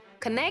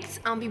Connect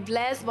and be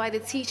blessed by the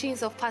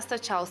teachings of Pastor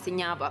Charles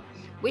Inyaba,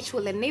 which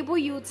will enable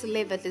you to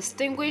live a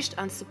distinguished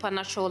and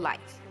supernatural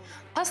life.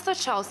 Pastor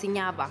Charles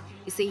Inyaba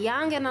is a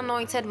young and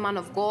anointed man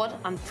of God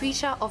and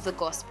preacher of the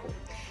gospel.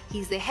 He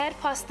is the head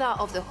pastor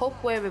of the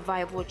Hopeway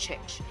Revival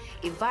Church,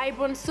 a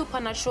vibrant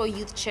supernatural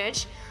youth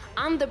church,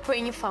 and the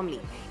Praying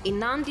Family, a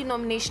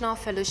non-denominational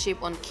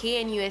fellowship on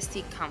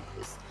KNUST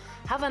campus.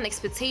 Have an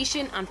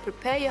expectation and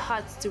prepare your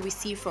hearts to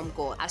receive from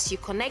God as you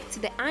connect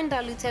to the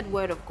undiluted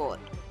Word of God.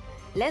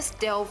 Let's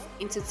delve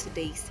into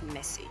today's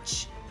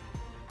message.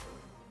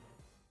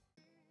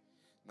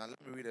 Now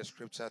let me read a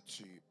scripture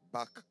to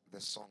back the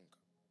song.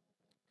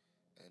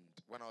 And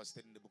when I was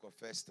studying the book of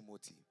 1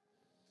 Timothy,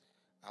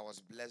 I was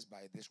blessed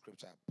by this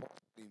scripture.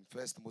 In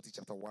 1 Timothy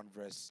chapter 1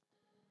 verse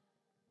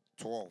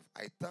 12.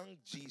 I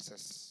thank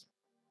Jesus.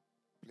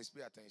 Please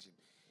pay attention.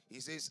 He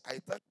says, I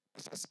thank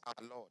Jesus our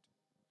Lord,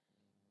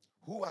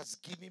 who has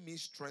given me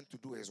strength to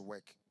do his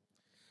work.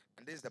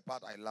 And this is the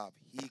part I love.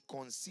 He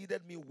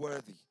considered me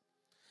worthy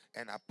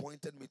and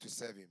appointed me to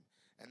serve him.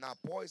 And now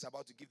Paul is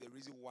about to give the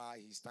reason why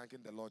he's thanking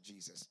the Lord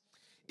Jesus.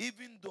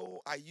 Even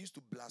though I used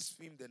to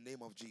blaspheme the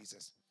name of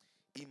Jesus,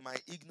 in my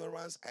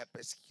ignorance I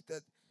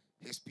persecuted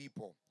his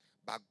people,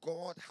 but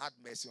God had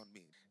mercy on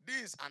me.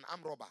 This is an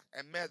armed robber,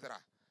 a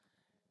murderer.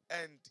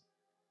 And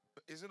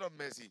is it not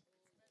mercy?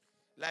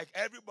 Like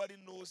everybody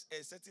knows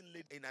a certain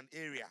lady in an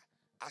area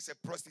as a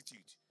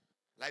prostitute.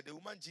 Like the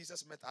woman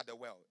Jesus met at the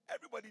well.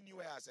 Everybody knew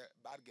her as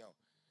a bad girl.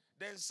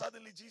 Then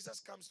suddenly Jesus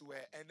comes to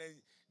her, and then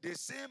the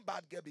same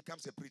bad girl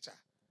becomes a preacher.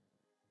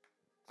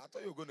 I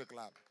thought you were going to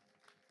clap.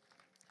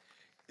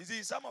 You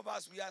see, some of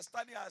us, we are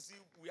standing as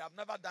if we have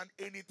never done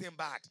anything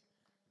bad.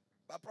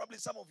 But probably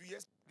some of you,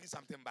 yes, did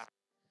something bad.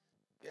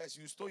 Yes,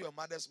 you stole your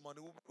mother's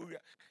money.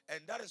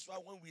 And that is why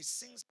when we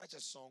sing such a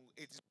song,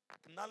 it is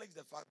acknowledge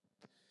the fact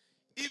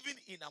that even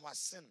in our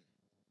sin,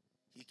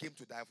 he came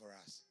to die for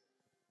us.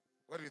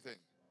 What do you think?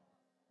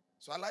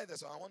 So I like the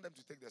song. I want them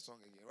to take the song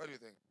again. What do you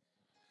think?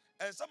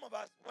 And some of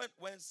us,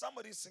 when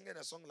somebody's singing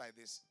a song like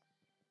this,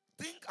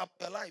 think of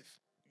your life.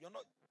 You're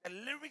not. The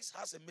lyrics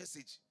has a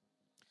message.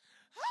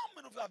 How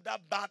many of you have done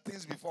bad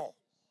things before?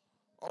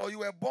 Or you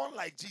were born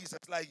like Jesus?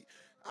 Like,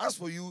 as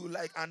for you,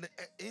 like an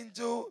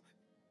angel.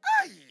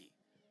 Aye,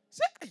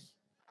 say.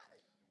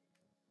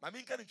 My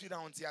main can you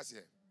down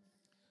here.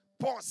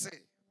 Paul say,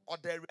 or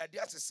the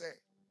radius say,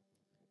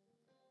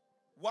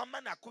 one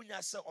man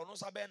akunya say, or no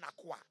sabe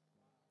nakwa.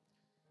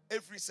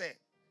 Every say,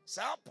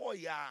 sa Paul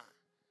ya.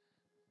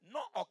 No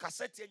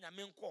okaseti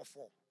nyame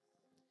nkofo.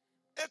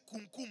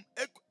 Ekunkum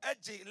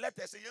eje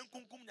letters say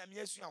yenkunkum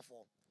nyame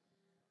asuafo.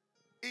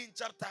 In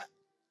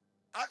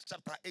Acts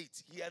chapter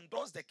 8, he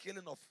endorsed the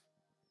killing of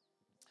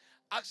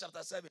Acts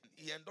chapter 7,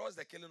 he endorsed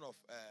the killing of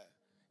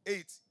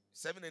 8,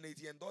 7 and 8,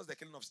 he endorsed the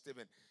killing of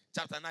Stephen.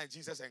 Chapter 9,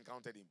 Jesus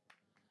encountered him.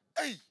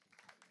 Hey!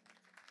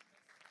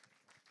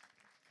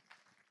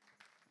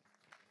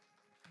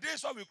 This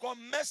is what we call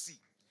mercy.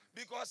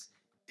 Because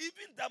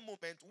even that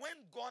moment, when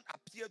God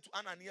appeared to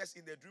Ananias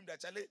in the dream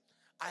that, Charlie,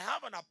 I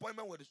have an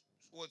appointment with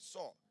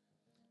Saul.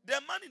 The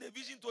man in the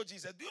vision told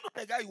Jesus, do you know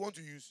the guy you want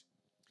to use?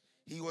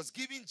 He was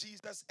giving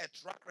Jesus a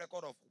track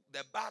record of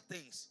the bad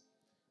things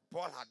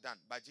Paul had done.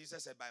 But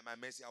Jesus said, by my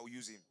mercy, I will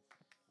use him.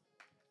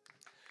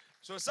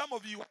 So some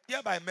of you are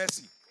here by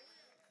mercy.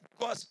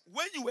 Because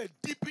when you were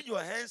dipping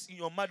your hands in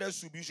your mother's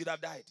soup, you should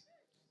have died.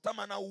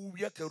 Tamana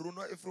uya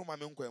keruno efro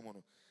mamenko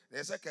emono.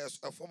 There's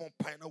a form of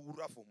pina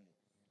wura for mu.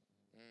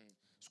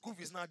 School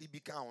fees now the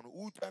big count.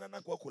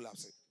 Utanana kwa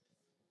collapse.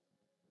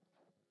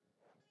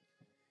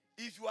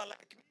 If you are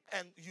like me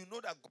and you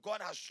know that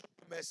God has shown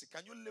you mercy,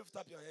 can you lift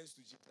up your hands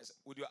to Jesus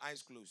with your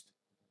eyes closed?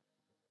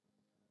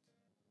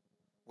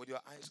 With your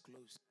eyes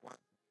closed. One.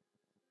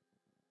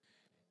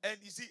 And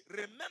you see,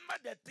 remember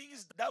the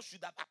things that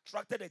should have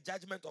attracted the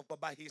judgment of God,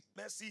 by his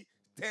mercy,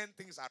 turn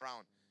things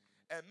around.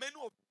 And many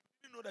of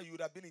you know that you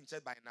would have been in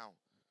church by now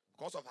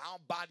because of how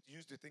bad you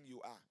used to think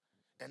you are.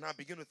 And now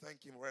begin to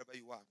thank him wherever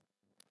you are.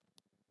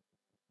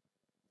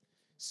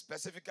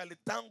 Specifically,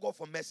 thank God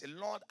for mercy.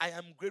 Lord, I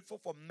am grateful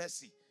for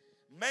mercy.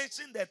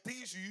 Mention the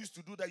things you used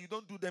to do that you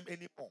don't do them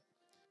anymore.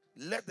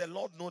 Let the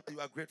Lord know that you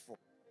are grateful.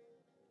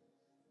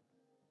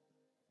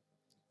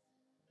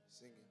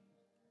 Sing it.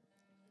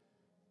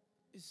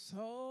 It's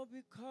all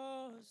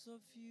because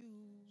of you.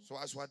 So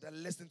as we are there,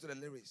 listen to the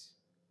lyrics.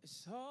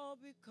 It's all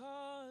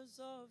because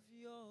of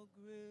your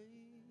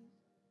grace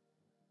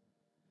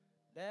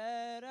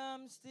that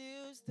I'm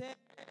still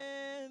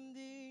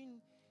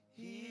standing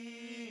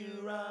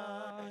here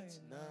right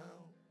now.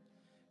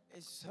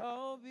 It's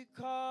all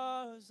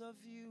because of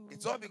you.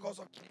 It's all because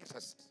of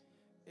Jesus.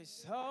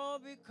 It's all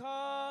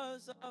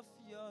because of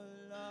your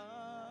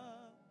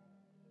love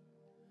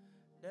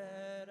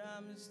that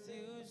I'm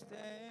still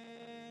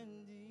standing.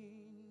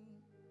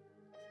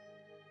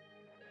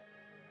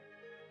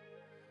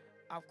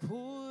 I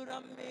could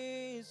have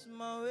missed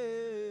my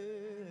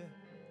way.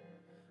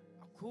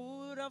 I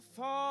could have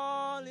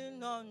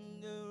fallen on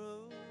the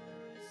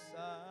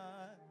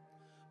roadside,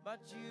 but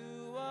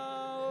you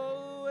are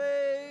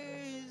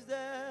always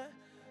there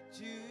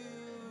to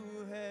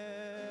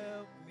help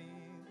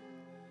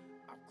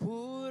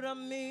I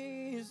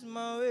miss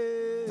my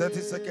way.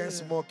 30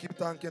 seconds more. Keep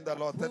thanking the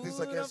Lord. 30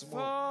 seconds more.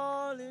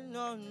 Falling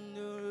on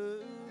the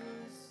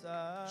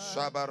side.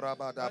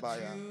 Shabarabadabaya. But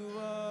you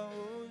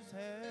always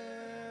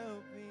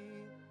help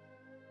me.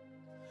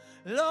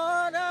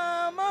 Lord,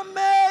 I'm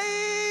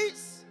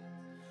amazed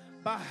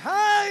by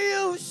how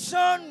you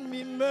shown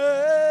me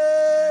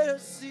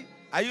mercy.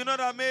 Are you not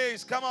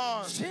amazed? Come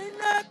on.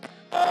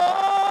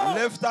 Oh,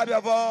 Lift up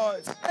your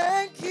voice.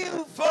 thank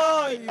you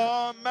for your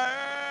Your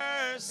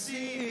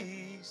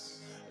mercies.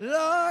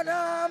 Lord,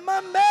 I'm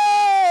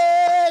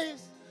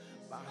amazed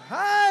by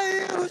how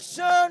you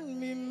shown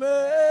me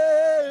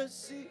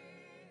mercy.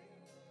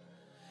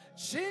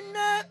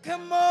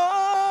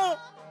 Chinakamo,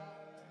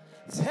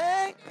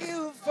 thank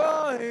you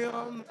for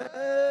your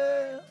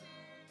mercy.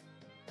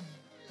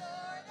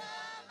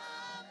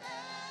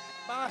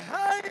 By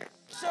how you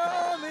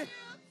show me.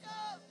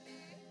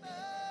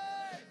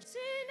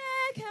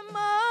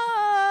 Chinakamo,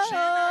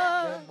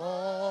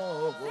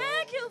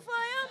 thank you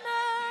for your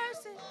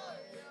mercy.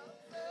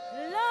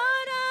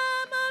 Lord,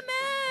 I'm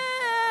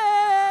amazed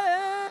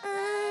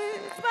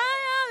by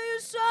how you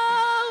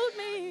showed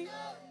me.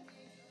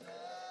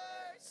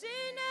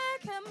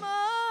 Chinakamo,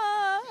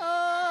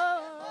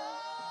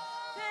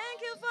 thank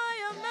you for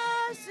your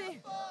mercy.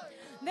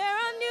 They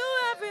are new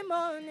every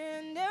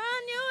morning. They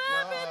are new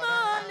every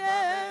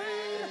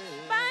morning.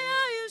 By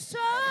how you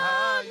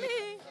showed me.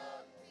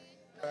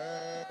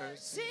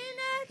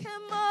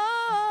 Chinakamo,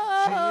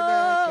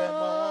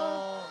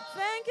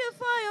 thank you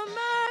for your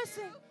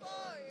mercy.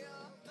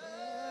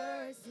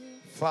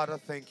 Father,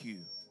 thank you.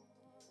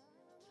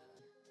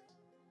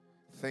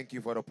 Thank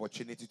you for the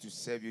opportunity to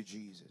serve you,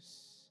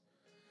 Jesus.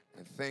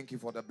 And thank you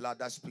for the blood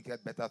that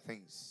speaketh better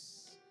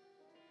things.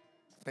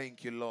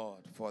 Thank you, Lord,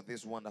 for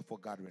this wonderful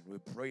gathering. We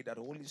pray that,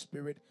 Holy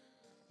Spirit,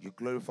 you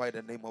glorify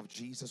the name of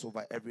Jesus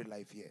over every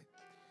life here.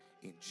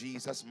 In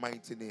Jesus'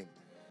 mighty name.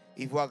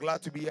 If you are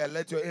glad to be here,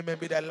 let your amen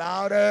be the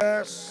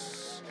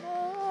loudest.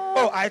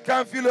 Oh, I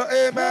can't feel your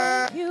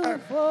amen. Thank you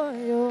for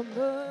your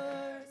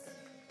mercy.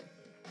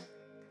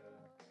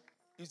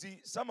 You see,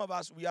 some of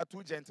us, we are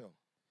too gentle.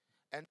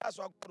 And that's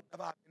why God will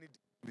never have anything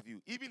with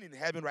you. Even in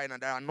heaven right now,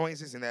 there are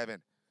noises in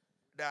heaven.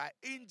 There are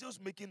angels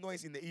making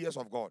noise in the ears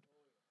of God.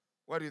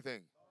 What do you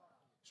think?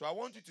 So I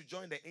want you to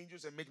join the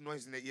angels and make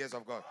noise in the ears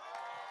of God.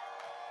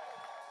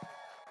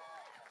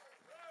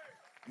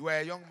 You are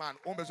a young man.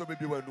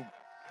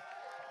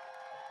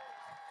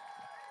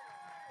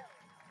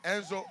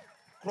 And so,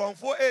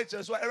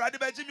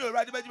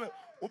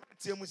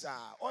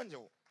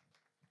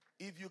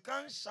 if you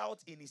can't shout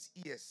in his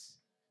ears,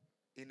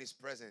 in his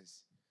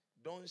presence,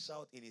 don't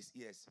shout in his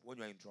ears when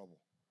you are in trouble,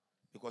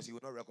 because he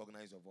will not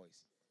recognize your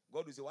voice.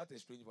 God will say, what a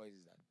strange voice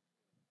is that?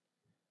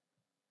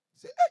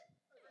 Say, hey!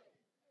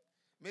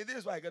 Maybe this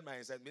is why I get my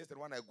insight. Maybe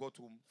when I go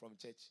to from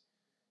church,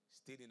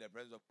 staying in the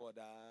presence of God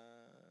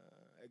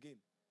again.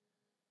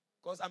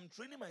 Because I'm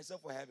training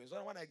myself for heaven. So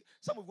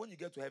when you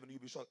get to heaven, you'll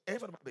be shocked.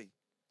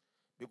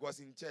 Because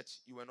in church,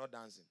 you were not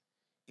dancing.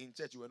 In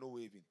church, you were not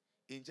waving.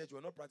 In church, you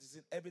were not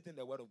practicing everything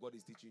the word of God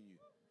is teaching you.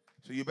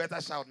 So you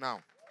better shout now.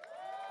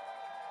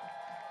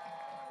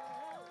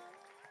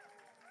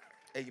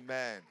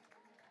 Amen.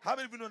 How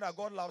many of you know that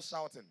God loves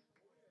shouting?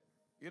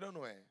 You don't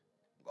know, eh?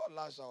 God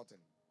loves shouting.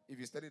 If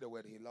you study the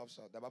word, he loves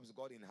shouting. The Bible says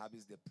God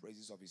inhabits the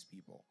praises of his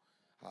people.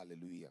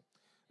 Hallelujah.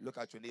 Look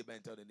at your neighbor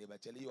and tell the neighbor,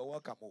 Charlie, you're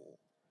welcome. Oh.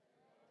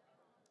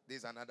 This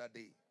is another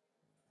day.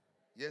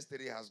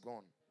 Yesterday has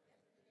gone.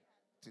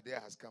 Today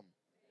has come.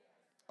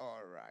 All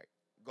right.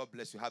 God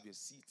bless you. Have your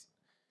seat.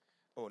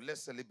 Oh,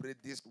 let's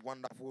celebrate this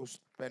wonderful,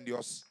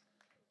 stupendous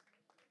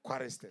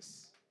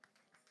Quarestes.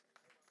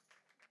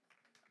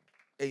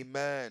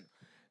 Amen.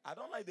 I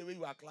don't like the way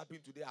you are clapping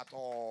today at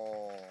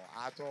all.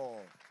 At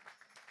all.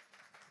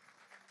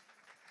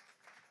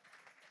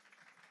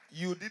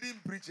 You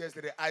didn't preach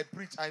yesterday. I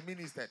preached. I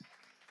ministered.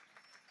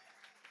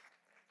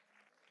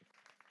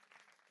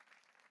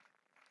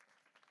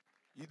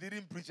 You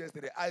didn't preach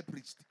yesterday. I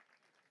preached.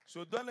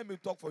 So don't let me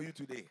talk for you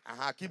today.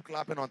 Keep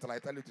clapping until I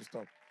tell you to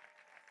stop.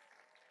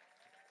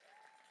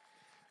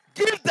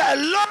 Give the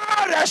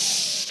Lord a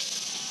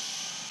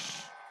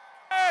shh.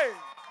 Hey.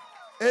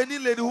 Any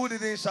lady who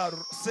didn't shout,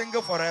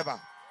 single forever.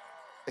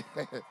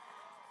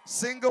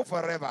 Single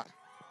forever.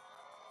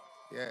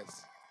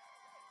 Yes.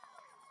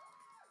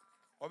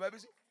 Oh, baby.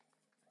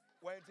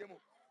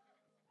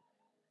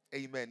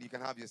 Amen. You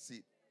can have your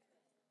seat.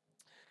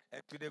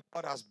 And today,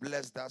 God has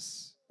blessed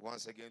us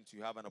once again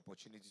to have an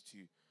opportunity to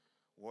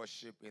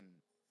worship in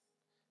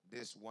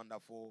this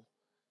wonderful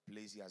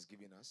place he has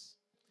given us.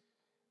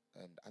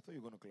 And I thought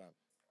you were going to clap.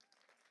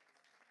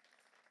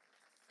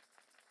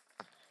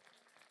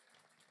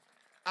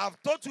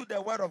 I've taught you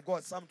the word of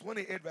God, Psalm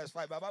 28 verse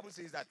 5. The Bible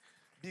says that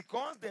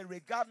because they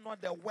regard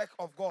not the work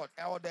of God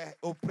or the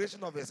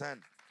operation of his hand,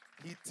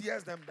 he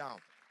tears them down.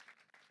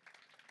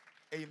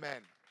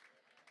 Amen.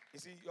 You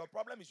see, your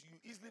problem is you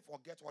easily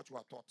forget what you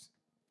are taught.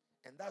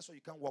 And that's why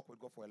you can't walk with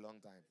God for a long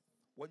time.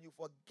 When you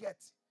forget,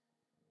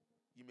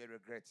 you may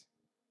regret.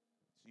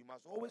 So you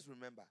must always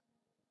remember.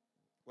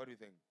 What do you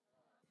think?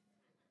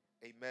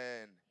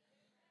 Amen.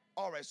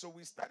 All right, so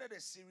we started a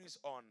series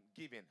on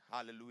giving.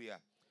 Hallelujah.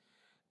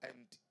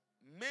 And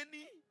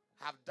many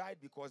have died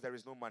because there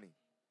is no money.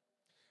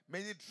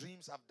 Many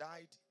dreams have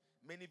died.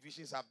 Many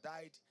visions have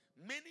died.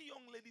 Many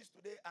young ladies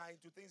today are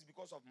into things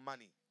because of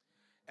money.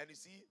 And you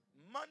see,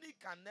 money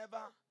can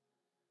never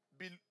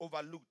be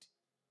overlooked.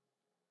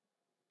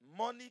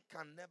 Money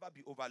can never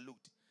be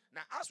overlooked.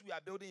 Now, as we are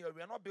building here,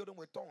 we are not building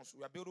with tons.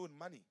 We are building with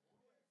money.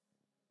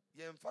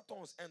 You have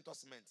tons enter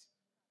cement.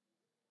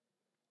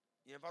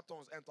 You have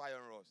tons enter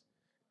iron rods.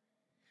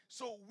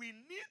 So we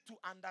need to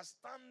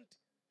understand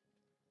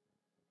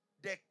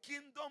the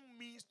kingdom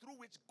means through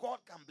which God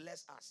can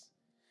bless us.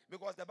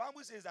 Because the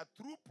Bible says that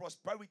through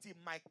prosperity,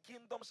 my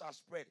kingdom shall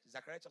spread.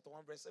 Zechariah chapter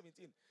 1, verse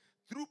 17.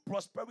 Through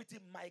prosperity,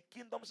 my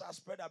kingdom shall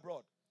spread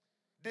abroad.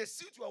 The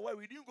suit you are wearing,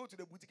 we didn't go to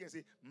the boutique and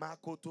say,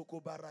 Mako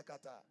Toko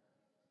Barakata.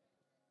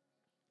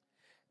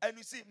 And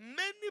you see,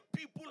 many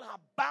people have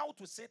bowed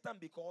to Satan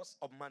because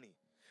of money.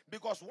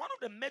 Because one of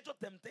the major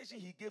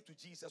temptations he gave to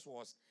Jesus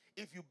was,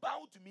 if you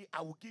bow to me,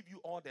 I will give you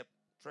all the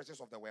treasures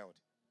of the world.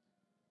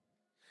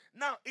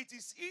 Now, it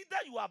is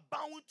either you are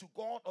bound to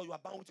God or you are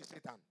bound to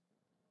Satan.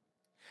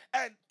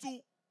 And to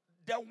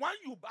the one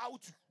you bow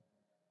to,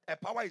 a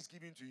power is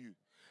given to you.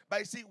 But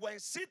you see, when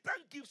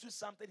Satan gives you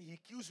something, he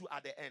kills you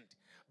at the end.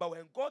 But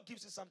when God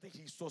gives you something,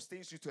 he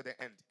sustains you to the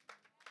end.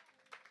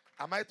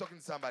 Am I talking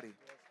to somebody?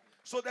 Yes.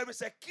 So there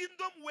is a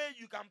kingdom where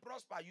you can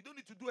prosper. You don't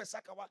need to do a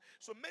sakawa.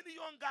 So many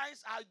young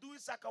guys are doing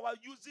sakawa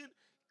using,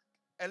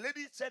 a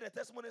lady said a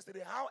testimony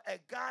yesterday, how a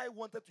guy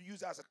wanted to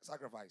use it as a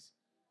sacrifice.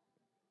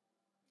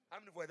 How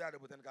many for that at the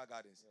Botanical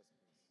Gardens?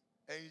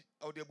 Yes, and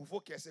or the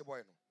before Kese boy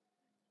no.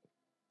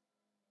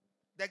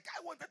 The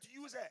guy wanted to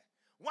use it.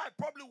 Why?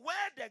 Probably where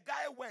the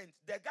guy went,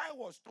 the guy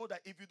was told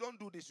that if you don't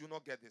do this, you'll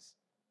not get this.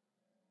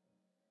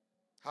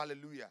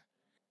 Hallelujah.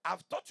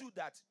 I've taught you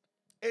that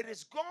it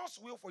is God's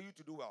will for you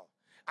to do well.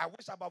 I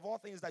wish above all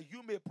things that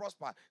you may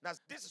prosper. Now,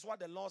 this is what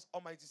the Lord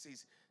Almighty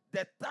says.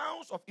 The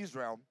towns of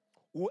Israel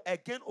will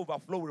again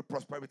overflow with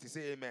prosperity.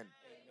 Say amen.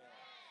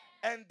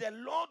 Amen. And the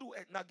Lord will...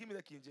 Now, give me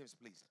the King James,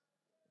 please.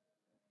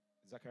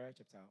 Zechariah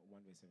chapter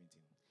 1, verse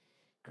 17.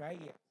 Cry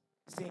ye,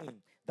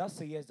 saying, thus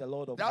says the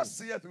Lord of hosts.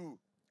 Thus saith who?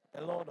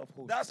 The Lord of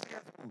hosts. Thus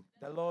saith who?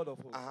 The Lord of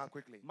hosts.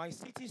 Quickly. My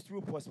cities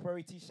through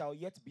prosperity shall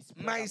yet be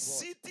spread My abroad.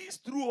 cities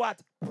through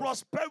what?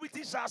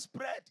 Prosperity shall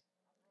spread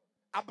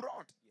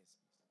abroad. Yes.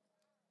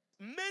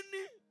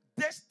 Many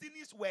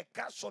destinies were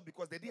cut short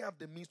because they didn't have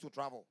the means to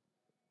travel.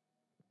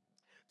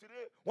 Today,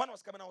 when I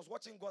was coming, I was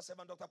watching God's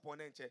servant, Dr.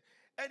 Ponenche,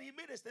 and he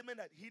made a statement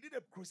that he did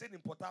a crusade in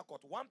Port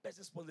Harcourt. One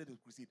person sponsored the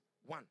crusade.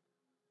 One.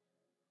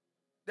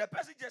 The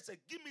person just said,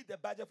 give me the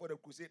budget for the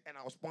crusade and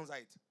I'll sponsor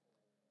it.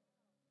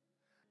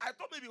 I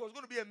thought maybe it was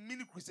going to be a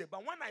mini crusade, but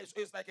when I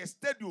saw it's like a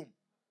stadium.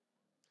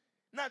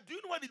 Now, do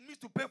you know what it means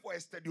to pay for a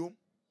stadium?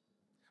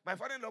 My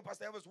father-in-law,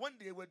 Pastor Evans, one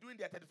day we were doing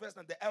their 31st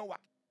and the LWAC.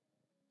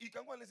 You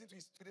can go and listen to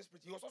this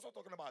preaching. He was also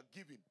talking about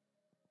giving.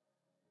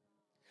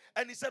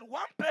 And he said,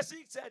 one person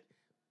said,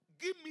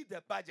 give me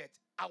the budget.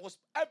 I was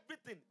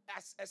everything,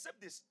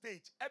 except the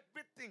stage,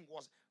 everything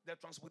was the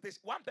transportation.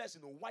 One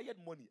person wired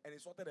money and he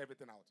sorted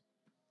everything out.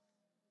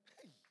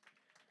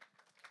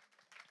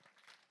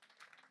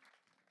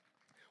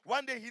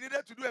 One day he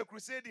needed to do a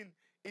crusade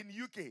in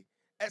UK.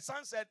 A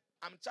son said,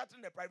 I'm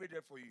chartering a private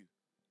jet for you.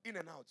 In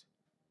and out.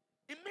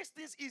 It makes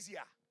things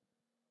easier.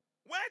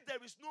 Where there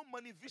is no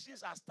money,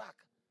 visions are stuck.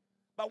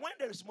 But when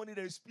there is money,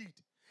 there is speed.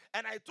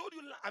 And I told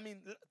you,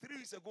 3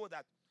 weeks ago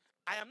that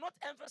I am not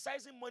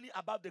emphasizing money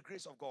above the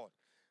grace of God.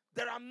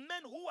 There are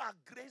men who are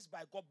graced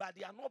by God, but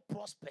they are not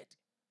prospered.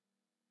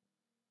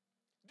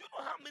 Do you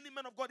know how many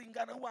men of God in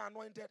Ghana who are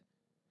anointed?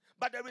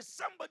 But there is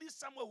somebody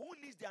somewhere who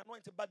needs the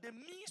anointing, but the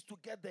means to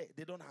get there,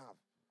 they don't have.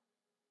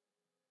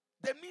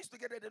 The means to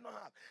get there, they don't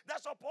have.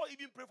 That's why Paul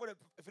even prayed for the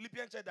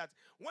Philippian church that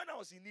when I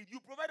was in need, you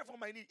provided for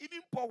my need.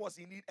 Even Paul was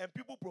in need, and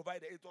people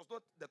provided. It was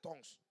not the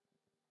tongues.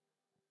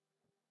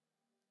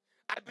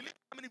 I believe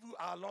how many of you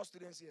are law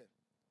students here?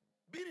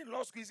 Being in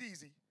law school is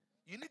easy.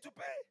 You need to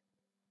pay.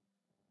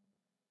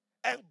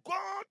 And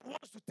God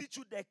wants to teach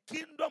you the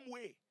kingdom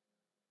way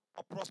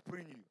of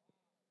prospering you.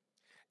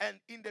 And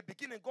in the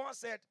beginning, God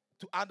said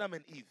to Adam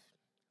and Eve,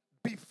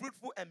 be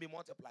fruitful and be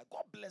multiplied.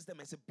 God blessed them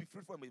and said, be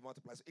fruitful and be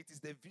multiplied. So it is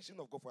the vision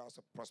of God for us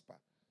to prosper.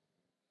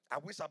 I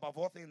wish above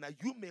all things that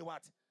you may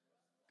what?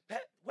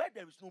 Where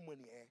there is no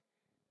money,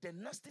 the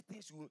nasty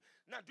things you...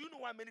 Now, do you know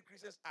why many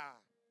Christians are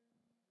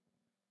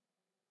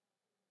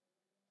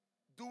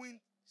doing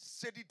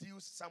shady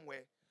deals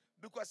somewhere?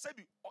 Because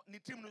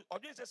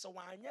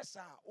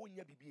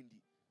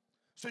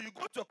so you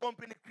go to a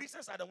company,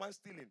 Christians are the ones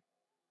stealing.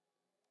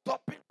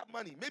 Topping up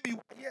money. Maybe you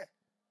are here.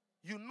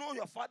 You know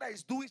your father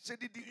is doing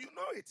shady deals. You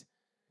know it.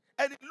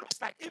 And it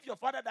looks like if your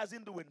father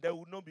doesn't do it, there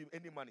will not be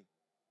any money.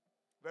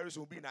 Very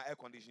soon we'll be in an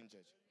air-conditioned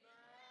church.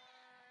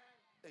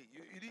 Hey,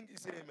 you didn't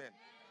say amen.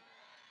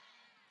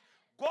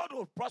 God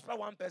will prosper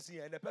one person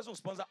here and the person will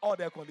sponsor all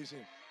the air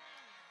conditioning.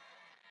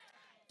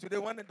 Today,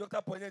 when the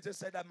Dr. Ponye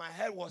said that my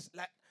head was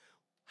like,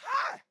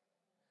 hi!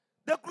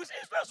 The crusade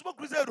is not small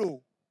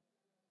crusade,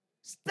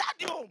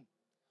 stadium.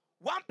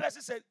 One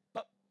person said,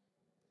 but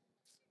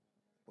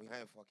we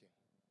ain't fucking.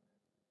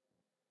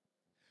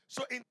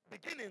 So in the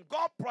beginning,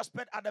 God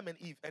prospered Adam and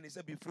Eve, and he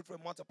said, be fruitful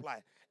and multiply.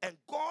 And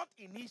God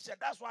initiated,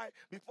 that's why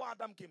before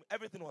Adam came,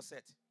 everything was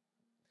set.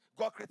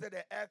 God created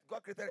the earth,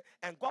 God created,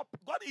 and God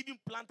even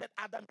planted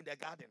Adam in the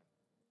garden.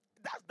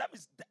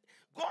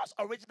 God's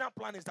original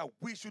plan is that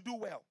we should do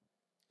well.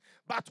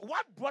 But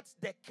what brought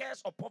the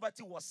curse of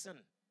poverty was sin.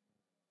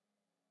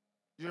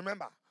 You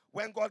remember?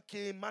 When God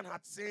came, man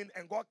had sinned,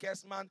 and God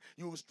cursed man,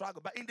 you will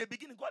struggle. But in the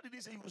beginning, God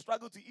didn't say you will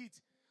struggle to eat.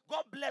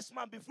 God bless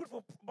man, be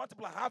fruitful,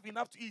 multiply, have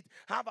enough to eat,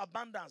 have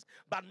abundance.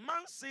 But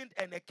man sinned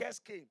and a curse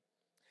came.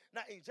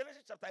 Now in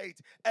Genesis chapter 8,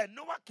 and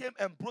Noah came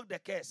and broke the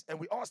curse. And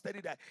we all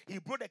studied that he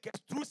broke the curse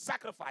through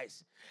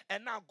sacrifice.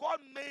 And now God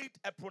made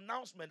a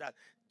pronouncement that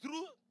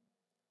through,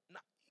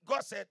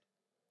 God said,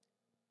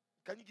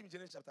 can you give me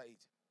Genesis chapter 8?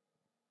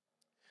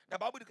 The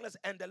Bible declares,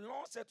 and the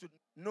Lord said to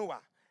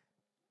Noah,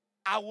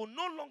 I will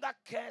no longer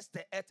curse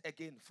the earth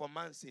again for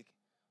man's sake.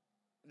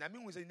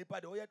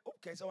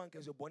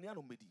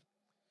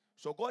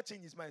 So God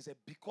changed his mind and said,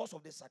 because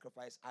of this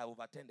sacrifice, I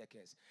overturn the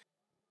curse.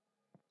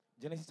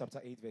 Genesis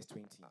chapter 8, verse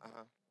 20.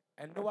 Uh-huh.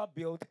 And Noah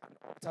built an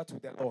altar to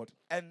the Lord.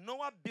 And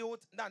Noah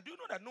built. Now, do you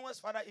know that Noah's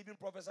father even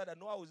prophesied that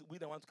Noah will be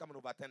the one to come and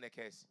overturn the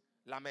curse?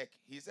 Lamech.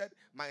 He said,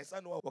 my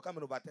son Noah will come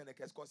and overturn the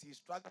curse because he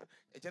struggled.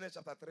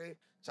 Genesis chapter 3,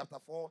 chapter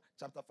 4,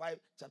 chapter 5,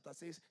 chapter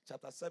 6,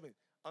 chapter 7,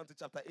 until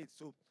chapter 8.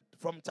 So,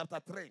 from chapter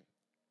 3,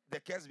 the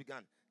curse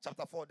began.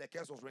 Chapter 4, the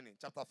curse was raining.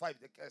 Chapter 5,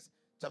 the curse.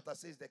 Chapter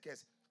 6, the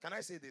curse. Can I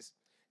say this?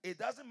 It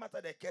doesn't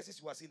matter the curses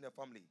you are seeing in the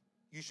family.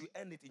 You should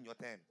end it in your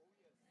time.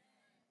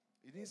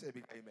 You didn't say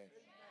big amen.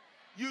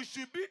 You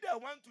should be the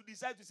one to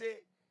decide to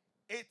say,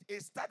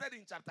 it started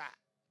in chapter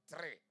 3,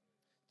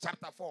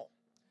 chapter 4,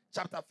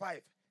 chapter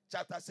 5,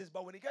 chapter 6.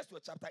 But when it gets to a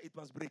chapter, it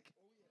must break.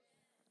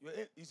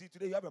 You see,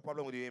 today you have a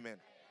problem with the amen.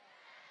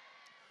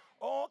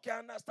 Oh, okay, I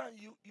understand.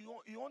 You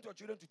want your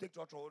children to take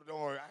church. Oh, don't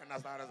worry, I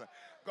understand.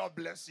 God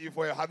bless you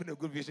for having a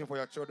good vision for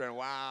your children.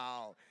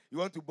 Wow. You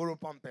want to borrow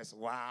pampers.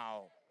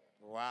 Wow.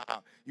 Wow.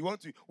 You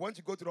want to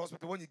go to the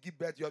hospital when you give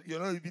birth, you're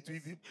not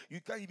even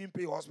you can't even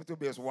pay hospital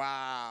bills.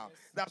 Wow. Yes.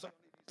 That's what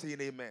I'm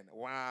saying, amen.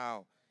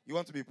 Wow. You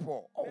want to be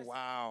poor. Oh, yes.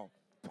 Wow.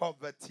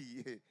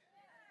 Poverty.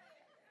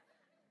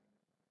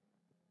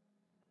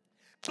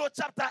 So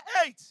chapter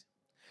 8.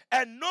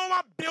 And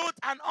Noah built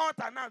an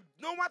altar. Now,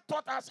 Noah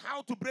taught us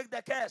how to break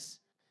the curse.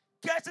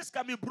 Curses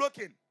can be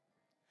broken.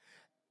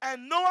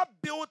 And Noah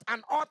built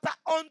an altar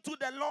unto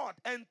the Lord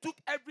and took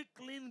every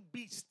clean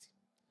beast.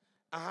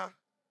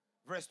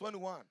 Verse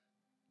 21.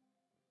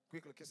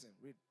 Quickly, kiss him.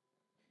 Read.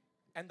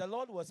 And the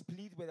Lord was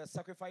pleased with the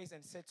sacrifice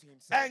and said to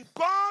himself. And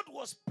God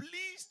was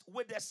pleased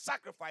with the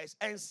sacrifice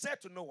and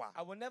said to Noah,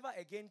 I will never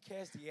again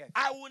curse the earth.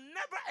 I will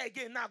never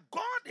again. Now,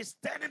 God is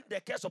turning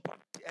the curse upon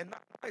you, and now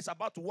it's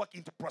about to walk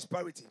into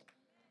prosperity.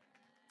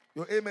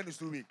 Your amen is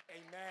too weak.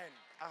 Amen.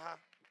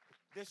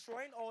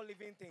 Destroying all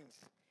living things.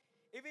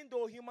 Even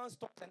though human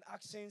thoughts and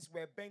actions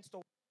were bent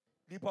toward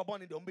people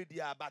born in the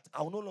Umbedia, but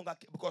I will no longer,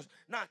 because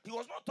now he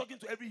was not talking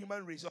to every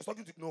human race, he was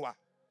talking to Noah.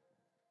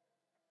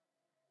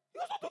 He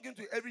was not talking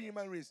to every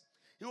human race.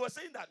 He was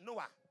saying that,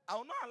 Noah, I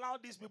will not allow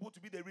these people to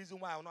be the reason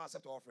why I will not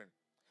accept the offering.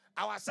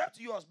 I will accept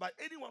yours, but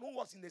anyone who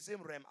works in the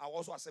same realm, I will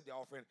also accept their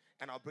offering,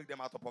 and I'll bring them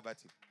out of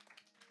poverty.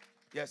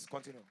 Yes,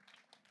 continue.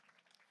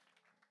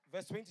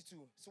 Verse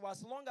 22. So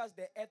as long as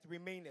the earth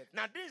remaineth.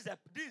 Now this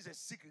is a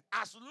secret.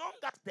 As long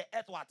as the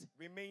earth what?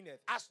 Remaineth.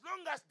 As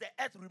long as the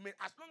earth remains,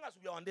 as long as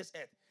we are on this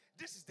earth,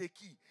 this is the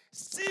key.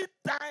 Seed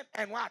time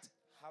and what?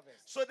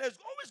 Harvest. So there's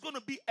always going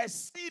to be a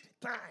seed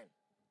time.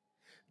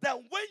 That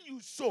when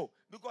you sow,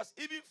 because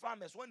even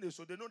farmers, when they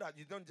sow, they know that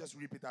you don't just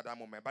reap it at that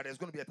moment, but there's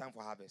going to be a time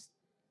for harvest.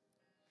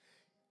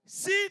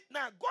 Seed,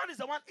 now God is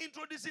the one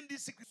introducing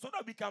this secret so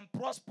that we can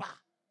prosper.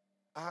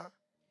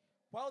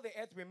 While the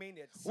earth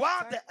remaineth.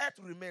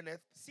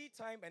 Seed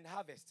time and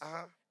harvest.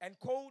 And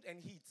cold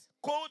and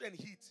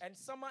heat. And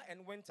summer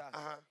and winter.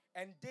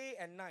 And day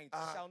and night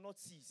shall not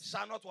cease.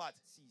 Shall not what?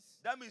 Cease.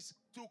 That means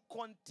to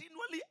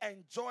continually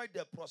enjoy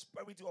the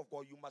prosperity of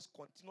God, you must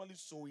continually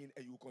sow in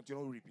and you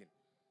continue reaping.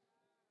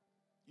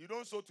 You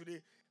don't sow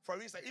today.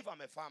 For instance, if I'm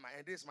a farmer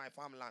and this is my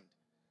farmland,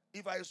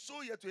 if I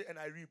sow here today and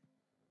I reap,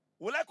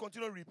 will I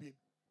continue reaping?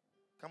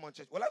 Come on,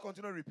 church. Will I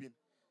continue reaping?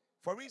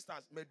 For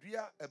instance,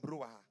 Medria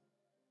Ebroa.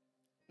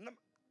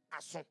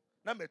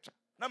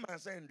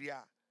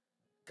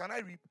 Can I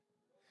reap?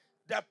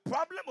 The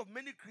problem of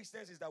many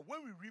Christians is that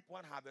when we reap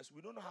one harvest,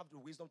 we don't have the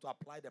wisdom to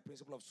apply the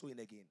principle of sowing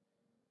again.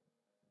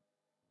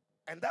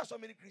 And that's why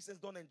many Christians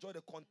don't enjoy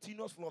the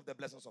continuous flow of the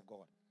blessings of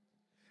God.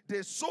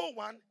 They sow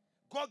one,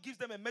 God gives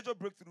them a major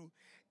breakthrough.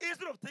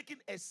 Instead of taking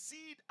a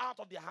seed out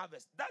of their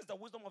harvest, that's the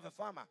wisdom of a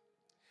farmer.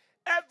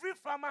 Every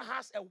farmer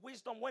has a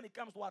wisdom when it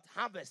comes to what?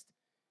 Harvest.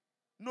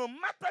 No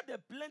matter the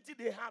plenty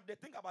they have, they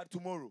think about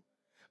tomorrow.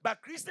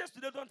 But Christians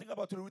today don't think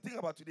about today, we think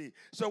about today.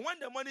 So when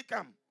the money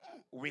comes,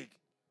 week.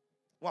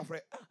 One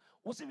friend,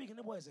 what's the week in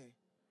the boy say?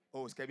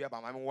 Oh, it's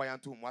about my why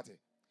and two what?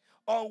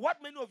 Or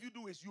what many of you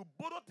do is you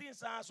borrow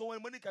things, so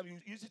when money comes, you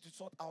use it to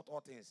sort out all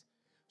things.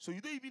 So you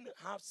don't even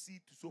have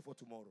seed to sow for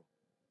tomorrow.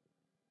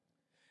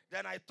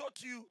 Then I taught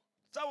you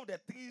some of the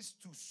things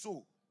to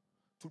sow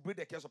to break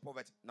the curse of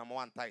poverty. Number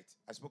one, tithe.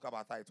 I spoke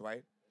about tithe,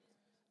 right?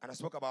 And I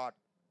spoke about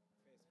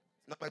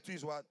number two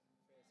is what?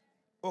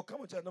 Oh,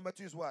 come on, child. Number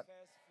two is what?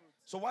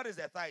 So what is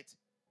the tithe?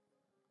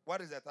 What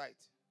is the tithe?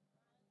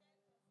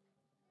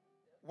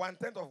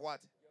 1/10 of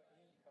what?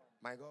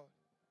 My God.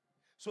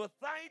 So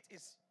tithe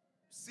is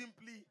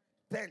simply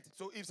tenth.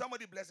 So if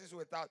somebody blesses you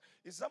with that,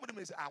 if somebody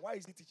may say, why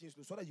is he teaching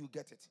you so that you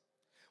get it?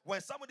 When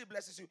somebody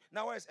blesses you,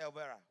 now where is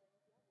Elvira?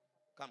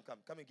 Come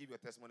and give your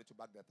testimony to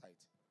back the tithe.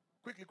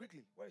 Quickly.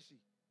 Where is she?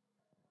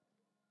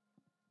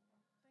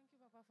 Thank you,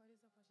 Papa, for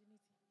this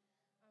opportunity.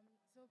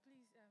 So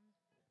please,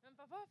 when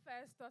Papa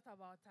first thought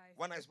about tithe,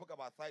 when I spoke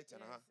about tithe, yes,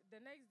 the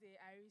next day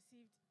I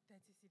received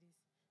 30 CDs.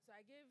 So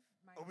I gave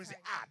my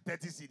tithe.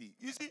 30 CD.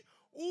 You see,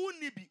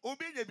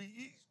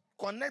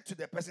 connect to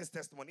the person's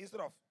testimony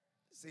instead of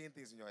saying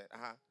things in your head.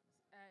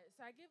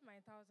 So I gave my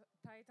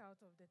tithe out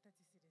of the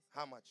 30 CDs.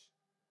 How much?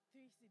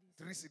 3 CDs.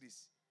 3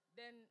 CDs.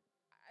 Then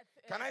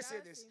can I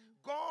say this?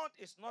 God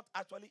is not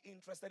actually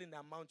interested in the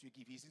amount you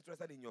give. He's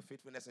interested in your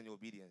faithfulness and your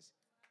obedience.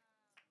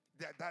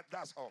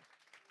 That's all.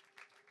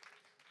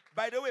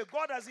 By the way,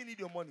 God doesn't need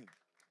your money.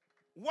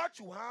 What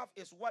you have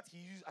is what he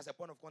used as a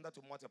point of contact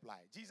to multiply.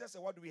 Jesus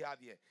said, what do we have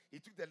here? He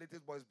took the little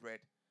boy's bread,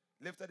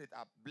 lifted it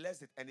up,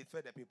 blessed it, and it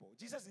fed the people.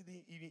 Jesus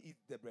didn't even eat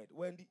the bread.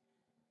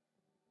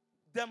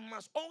 There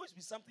must always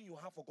be something you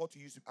have for God to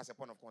use as a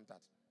point of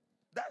contact.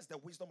 That's the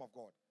wisdom of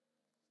God.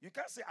 You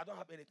can't say, I don't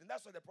have anything.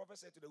 That's what the prophet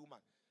said to the woman.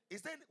 He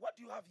said, what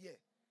do you have here?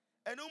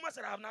 And the woman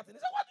said, I have nothing. He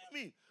said, what do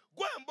you mean?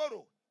 Go and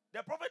borrow.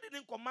 The prophet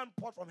didn't command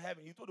pot from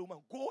heaven. He told the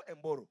woman, go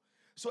and borrow.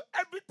 So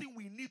everything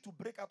we need to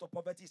break out of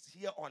poverty is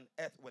here on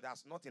earth with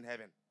us, not in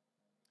heaven.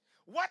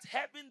 What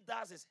heaven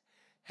does is,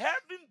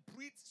 heaven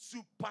breathes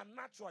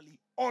supernaturally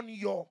on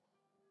your.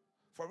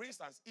 For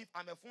instance, if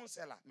I'm a phone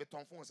seller,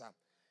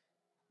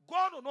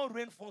 God will not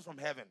rain phones from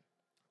heaven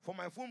for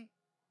my phone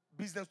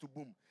business to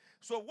boom.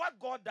 So what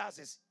God does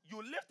is, you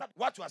lift up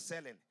what you are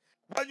selling.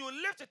 When you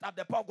lift it up,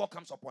 the power of God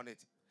comes upon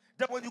it.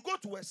 Then when you go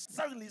to a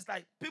suddenly, it's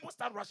like people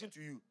start rushing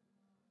to you.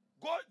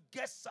 God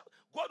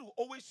will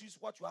always use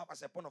what you have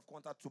as a point of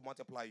contact to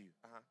multiply you.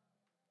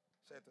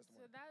 Share your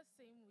testimony. So that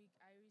same week,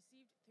 I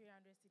received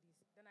 300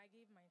 CDs. Then I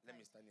gave my tithe. Let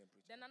me stand here and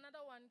preach. Then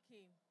another one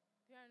came,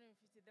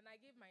 350. Then I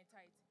gave my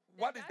tithe.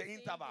 What is the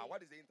interval?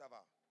 What is the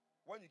interval?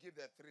 When you give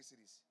the 3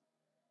 CDs?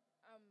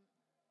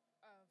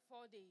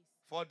 4 days.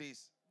 4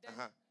 days.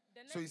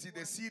 Then so you see,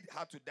 the seed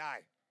had to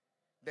die,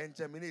 then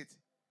germinate.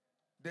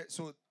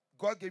 So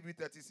God gave you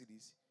 30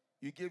 CDs.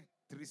 You gave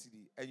 3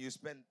 CDs, and you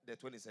spent the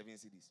 27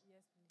 CDs.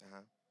 Yes, please.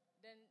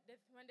 Then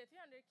when the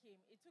 300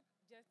 came, it took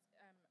just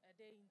a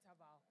day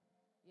interval.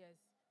 Yes.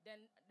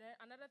 Then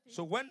another thing.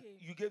 So when came.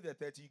 you gave the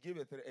 30, you gave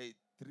a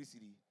 3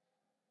 CD.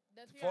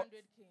 The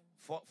 300 came.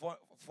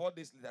 4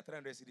 days later,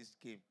 300 CDs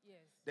came.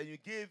 Yes. Then you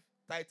gave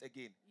tithe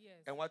again.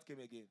 Yes. And what came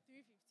again?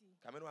 350.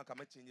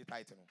 Come change the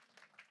tithe.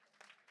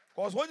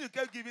 Because when you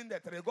kept giving the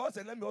 3, God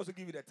said, let me also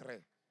give you the 3.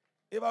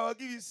 If I will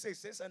give you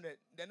 600,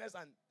 the next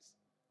one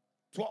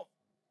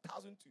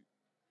 12,000 too.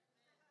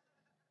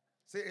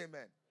 Say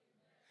amen.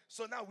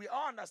 So now we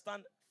all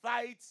understand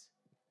tithe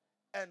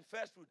and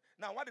first fruit.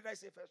 Now, what did I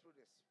say first fruit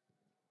is?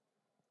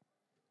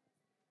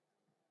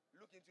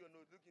 Look into your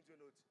note.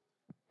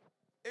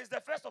 It's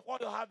the first of all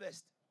your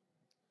harvest.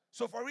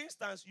 So, for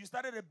instance, you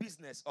started a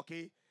business,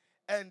 okay?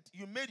 And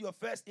you made your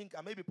first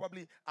income. Maybe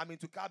probably I'm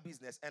into car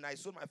business and I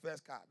sold my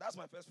first car. That's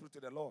my first fruit to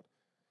the Lord.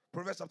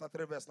 Proverbs chapter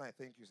 3 verse 9.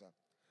 Thank you, sir.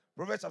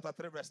 Proverbs chapter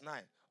 3 verse 9.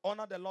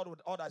 Honor the Lord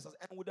with all thy source,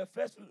 and with the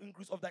first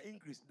increase of the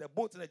increase. The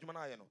boat in the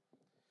Jumana,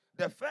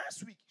 The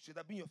first week should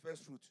have been your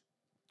first fruit.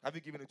 Have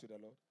you given it to the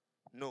Lord?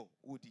 No.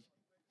 Woody.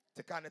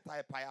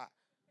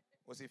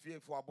 Was if you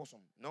for a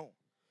bosom. No.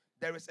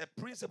 There is a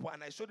principle,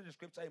 and I showed you the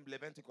scripture in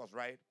Leviticus,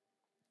 right?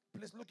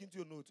 Please look into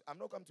your notes. I'm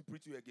not coming to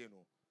preach you again.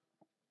 No.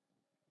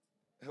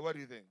 What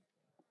do you think?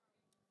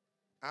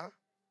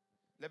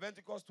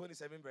 Leviticus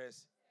 27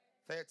 verse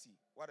 30.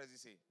 What does it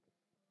say?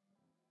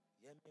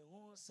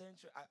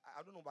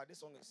 I don't know, but this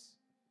song is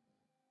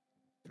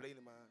playing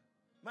in my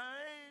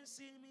mind.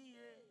 See me,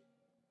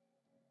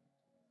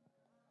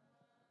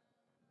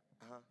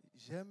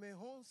 J'aime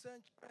un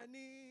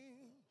century,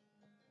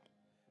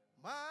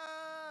 ma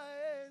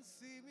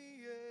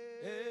ensimi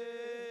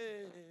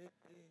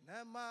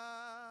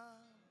nama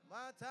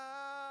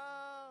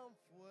matam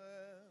fue.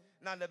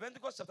 Now,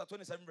 Leviticus chapter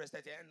 27, verse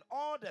 30. And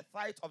all the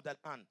tithe of the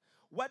land,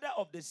 whether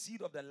of the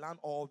seed of the land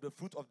or of the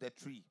fruit of the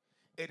tree,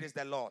 it is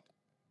the Lord.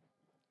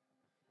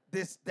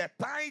 The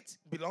tithe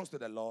belongs to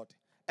the Lord,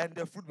 and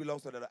the fruit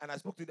belongs to the Lord. And I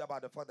spoke to you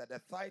about the fact that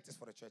the tithe is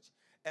for the church.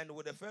 And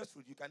with the first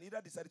fruit, you can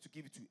either decide to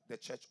give it to the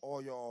church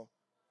or your.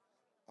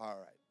 All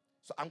right.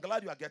 So I'm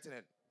glad you are getting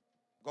it.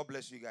 God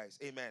bless you guys.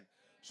 Amen.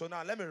 So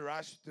now let me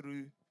rush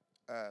through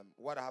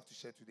what I have to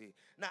share today.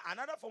 Now,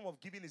 another form of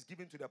giving is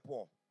giving to the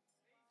poor.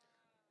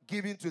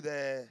 Giving to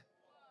the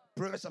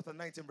Proverbs chapter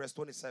 19, verse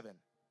 27.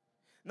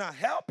 Now,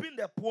 helping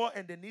the poor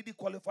and the needy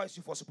qualifies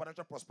you for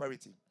supernatural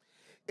prosperity.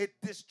 It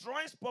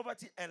destroys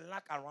poverty and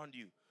lack around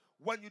you.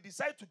 When you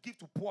decide to give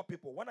to poor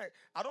people,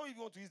 I don't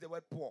even want to use the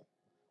word poor.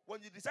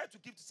 When you decide to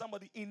give to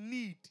somebody in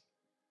need,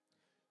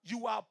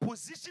 you are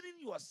positioning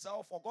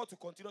yourself for God to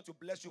continue to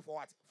bless you for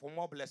what? For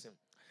more blessing.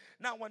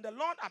 Now, when the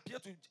Lord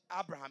appeared to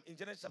Abraham in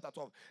Genesis chapter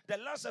 12, the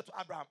Lord said to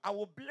Abraham, I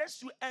will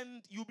bless you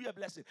and you'll be a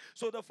blessing.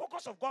 So the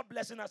focus of God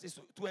blessing us is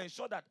to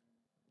ensure that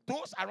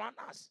those around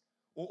us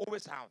will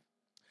always have.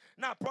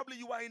 Now, probably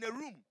you are in a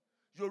room.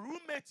 Your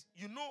roommate,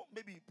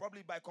 maybe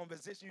probably by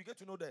conversation, you get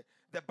to know the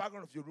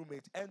background of your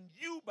roommate. And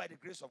you, by the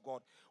grace of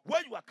God,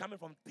 where you are coming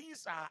from,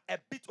 things are a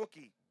bit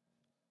okay.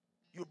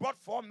 You brought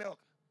 4 milk.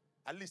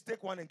 At least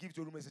take one and give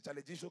to your roommate. Say,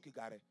 challenge, okay,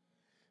 got it.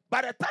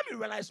 By the time you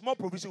realize more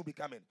provision will be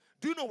coming,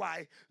 do you know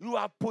why? You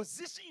are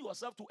positioning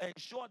yourself to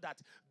ensure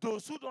that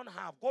those who don't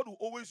have, God will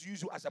always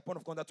use you as a point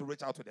of contact to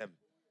reach out to them.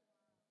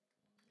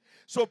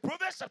 So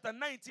Proverbs chapter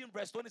 19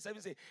 verse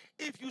 27 says,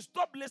 if you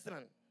stop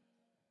listening,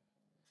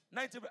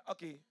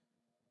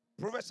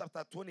 Proverbs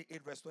chapter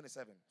 28 verse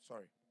 27,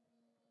 sorry.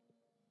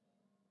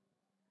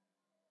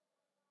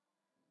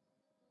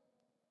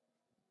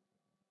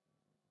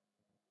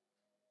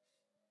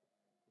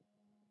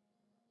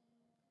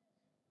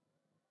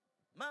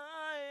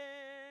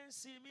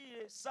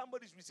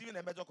 Somebody's receiving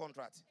a major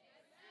contract.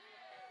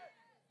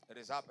 It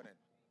is happening.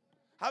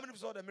 How many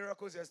saw the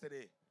miracles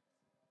yesterday?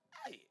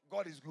 Hey,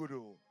 God is good.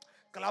 Oh.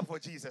 Clap for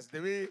Jesus. The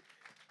way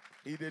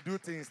they do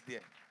things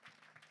there.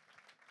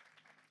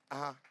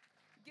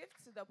 Give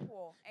to the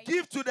poor.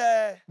 Give to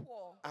the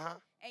poor.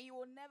 And you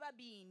will never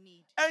be in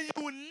need. And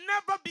you will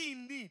never be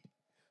in need.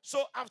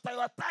 So after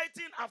your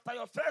tithing, after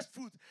your first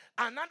fruit,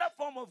 another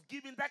form of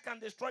giving that can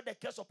destroy the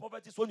curse of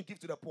poverty is when you give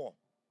to the poor.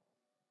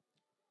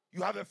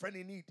 You have a friend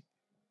in need.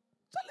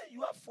 Tell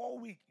you have 4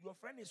 weeks. Your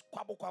friend is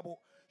kwabo.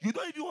 You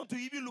don't even want to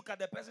even look at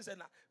the person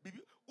and say, baby,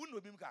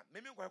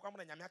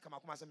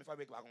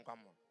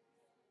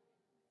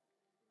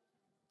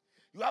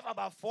 you have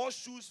about 4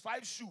 shoes,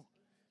 5 shoes.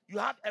 You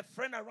have a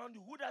friend around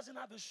you who doesn't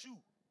have a shoe.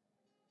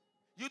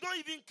 You don't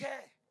even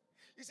care.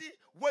 You see,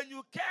 when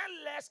you care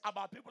less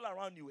about people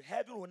around you,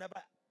 heaven will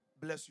never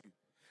bless you.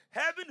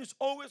 Heaven is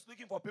always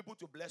looking for people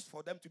to bless,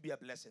 for them to be a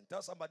blessing.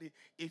 Tell somebody,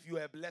 if you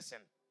are a blessing,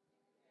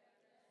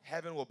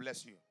 heaven will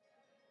bless you.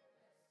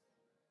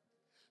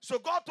 So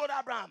God told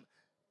Abraham,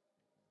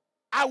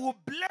 I will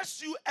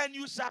bless you and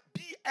you shall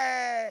be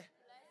a...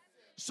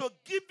 So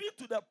giving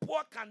to the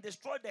poor can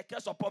destroy the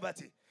curse of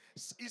poverty.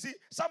 You see,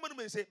 somebody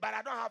may say, but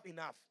I don't have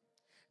enough.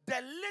 The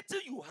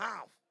little you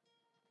have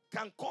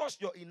can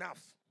cost your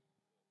enough.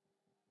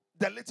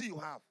 The little you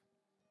have.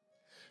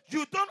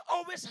 You don't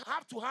always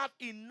have to have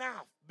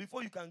enough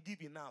before you can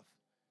give enough.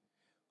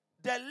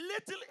 The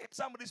little is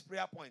somebody's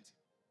prayer point.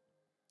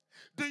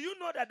 Do you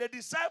know that the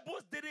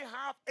disciples didn't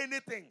have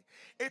anything?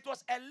 It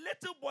was a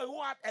little boy who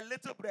had a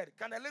little bread.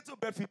 Can a little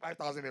bread feed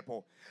 5,000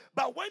 people?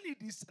 But when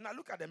now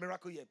look at the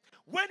miracle here.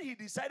 When he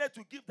decided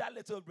to give that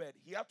little bread,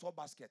 he had 12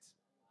 baskets.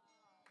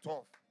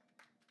 12.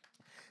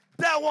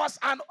 There was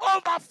an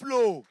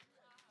overflow.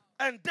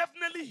 And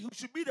definitely he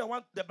should be the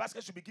one the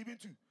basket should be given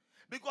to.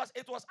 Because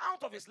it was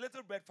out of his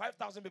little bread,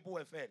 5,000 people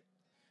were fed.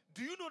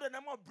 Do you know the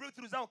number of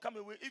breakthroughs that will come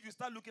away if you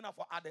start looking out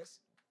for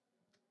others?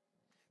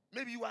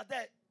 Maybe you are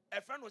there. A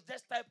friend was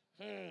just type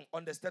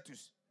on the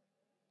status.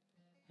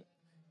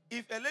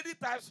 If a lady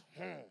types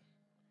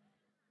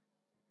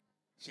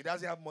she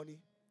doesn't have money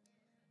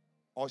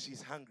or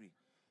she's hungry.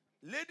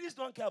 Ladies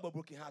don't care about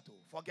broken heart.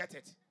 Forget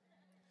it.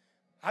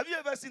 Have you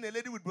ever seen a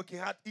lady with broken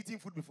heart eating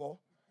food before?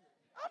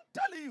 I'm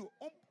telling you.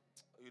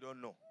 You don't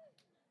know.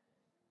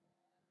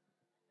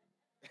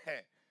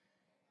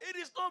 It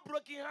is not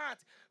broken heart.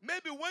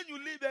 Maybe when you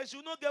leave her, she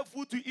will not get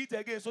food to eat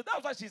again. So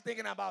that's what she's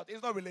thinking about.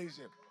 It's not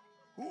relationship.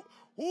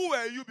 Who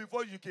were you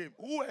before you came?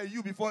 Who were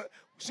you before?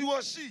 She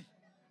was she.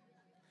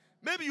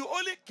 Maybe you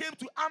only came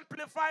to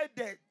amplify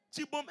the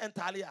Chibom and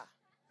Talia.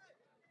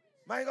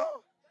 My God.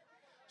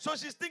 So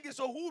she's thinking,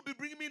 so who will be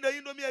bringing me the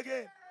Indomie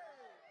again?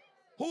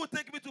 Who will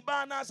take me to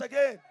Bananas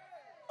again?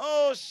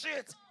 Oh,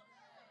 shit.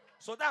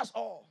 So that's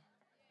all.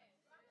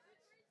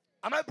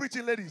 Am I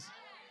preaching, ladies?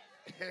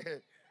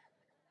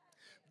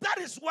 That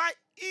is why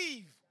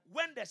Eve,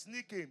 when the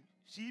snake came,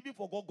 she even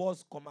forgot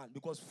God's command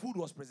because food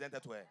was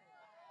presented to her.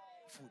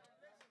 Food.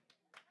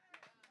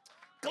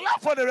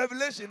 Clap for the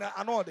revelation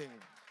and all things.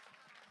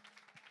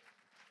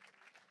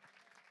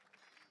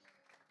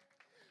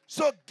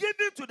 So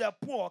giving to the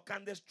poor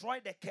can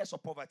destroy the curse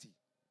of poverty.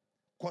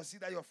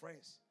 Consider your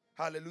friends.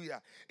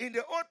 Hallelujah. In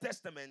the Old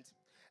Testament,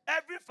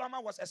 every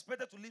farmer was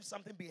expected to leave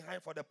something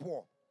behind for the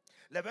poor.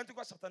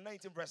 Leviticus chapter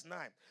 19 verse 9.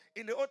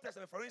 In the Old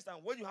Testament, for instance,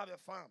 when you have a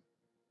farm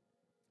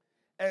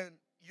and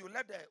you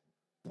let the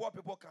poor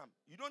people come,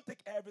 you don't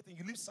take everything,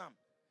 you leave some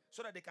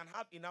so that they can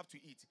have enough to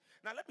eat.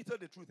 Now, let me tell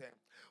you the truth.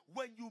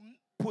 When you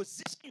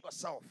position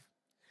yourself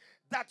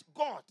that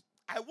God,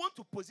 I want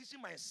to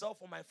position myself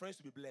for my friends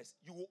to be blessed.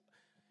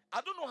 I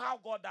don't know how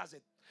God does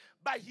it,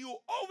 but He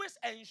will always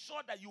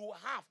ensure that you will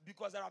have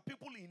because there are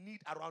people in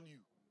need around you.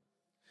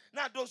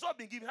 Now, those who have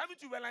been given,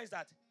 haven't you realized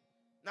that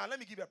Now, let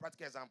me give you a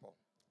practical example.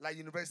 Like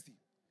university.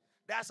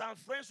 There are some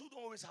friends who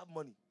don't always have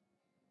money.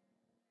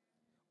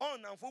 Oh,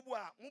 now, for boy,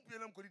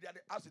 mupielem kodi de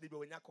aso de be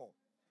wanya call.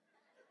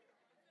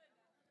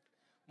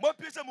 Mo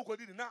pese mu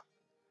kodi na.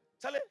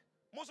 Chale,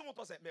 mo so mo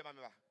to se meba.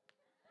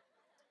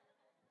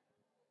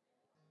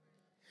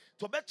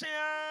 To betcha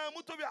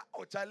mutobia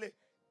oh chale,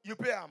 you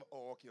pay am.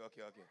 Oh, okay.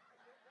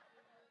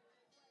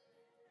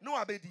 No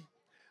abedi.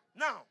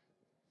 Now,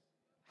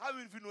 how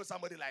will you know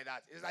somebody like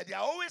that? It's like they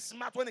are always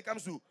smart when it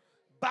comes to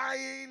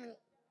buying.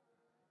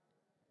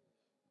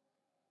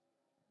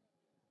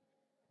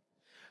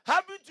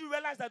 Haven't you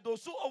realized that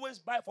those who always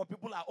buy for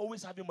people are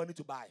always having money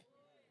to buy?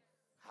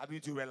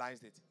 Haven't you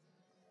realized it?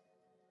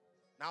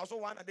 Now also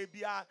one day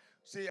be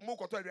say mo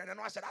koto and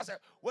no I said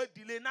what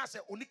delay na say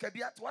onika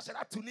bia what said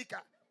tunika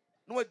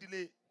no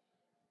delay.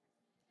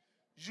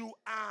 You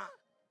are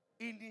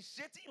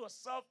initiating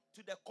yourself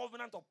to the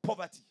covenant of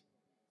poverty.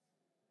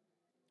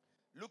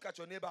 Look at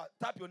your neighbor,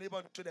 tap your neighbor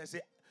on the shoulder and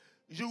say,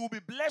 you will be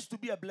blessed to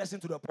be a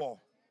blessing to the poor.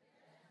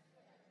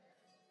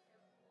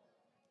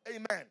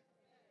 Amen.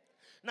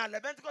 Now,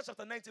 Leviticus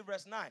chapter 19,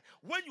 verse 9.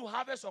 When you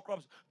harvest your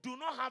crops, do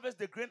not harvest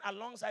the grain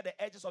alongside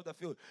the edges of the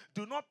field.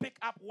 Do not pick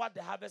up what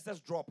the harvesters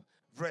drop.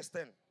 Verse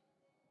 10.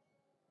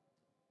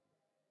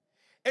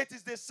 It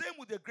is the same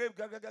with the grape.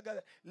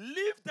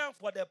 Leave them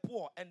for the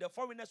poor and the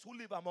foreigners who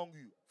live among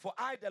you. For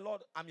I, the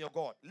Lord, am your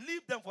God.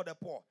 Leave them for the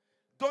poor.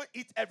 Don't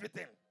eat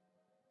everything.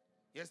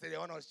 Yesterday,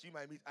 when I was chewing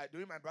my meat,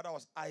 my brother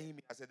was eyeing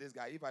me. I said, this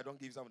guy, if I don't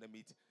give some of the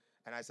meat,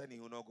 and I said he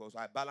will not go. So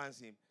I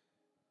balanced him.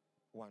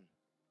 One.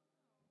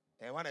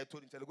 And when I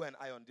told him to go and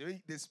iron,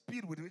 the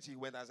speed with which he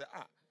went, I said,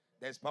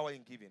 there's power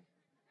in giving.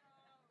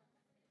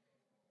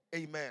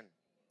 Amen.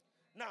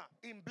 Now,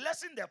 in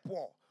blessing the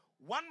poor,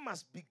 one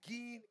must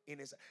begin in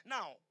his.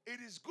 Now, it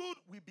is good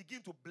we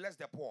begin to bless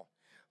the poor,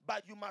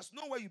 but you must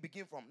know where you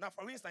begin from. Now,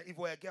 for instance, if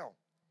you're a girl,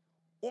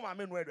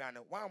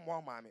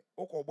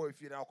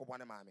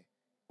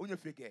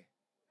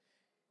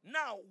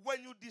 now,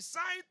 when you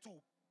decide to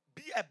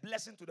be a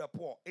blessing to the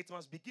poor, it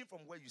must begin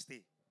from where you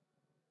stay.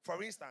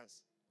 For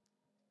instance,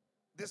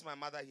 this is my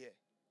mother here.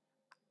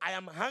 I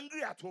am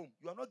hungry at home.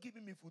 You are not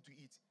giving me food to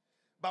eat.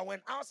 But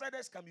when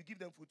outsiders come, you give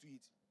them food to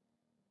eat.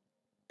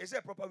 Is there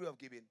a proper way of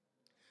giving?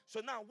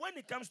 So now, when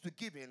it comes to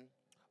giving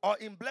or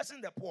in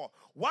blessing the poor,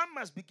 one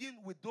must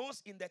begin with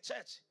those in the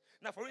church.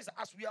 Now, for instance,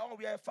 as we are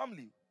a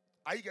family.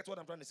 Are you get what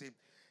I'm trying to say?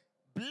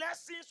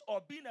 Blessings or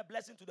being a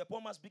blessing to the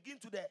poor must begin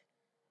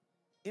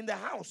in the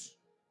house.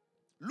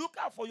 Look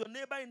out for your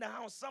neighbor in the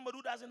house, somebody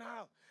who doesn't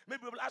have.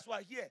 Maybe people ask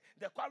why here,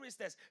 the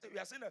choristers, we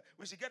are saying that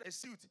we should get a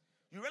suit.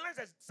 You realize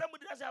that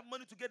somebody doesn't have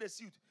money to get a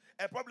suit,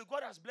 and probably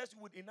God has blessed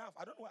you with enough.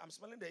 I don't know why I'm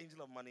smelling the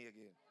angel of money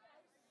again.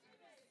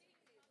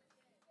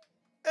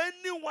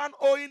 Anyone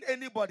owing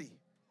anybody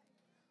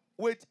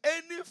with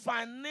any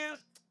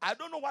finance, I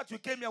don't know what you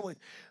came here with,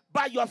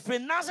 but your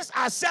finances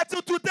are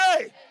settled today.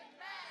 Amen.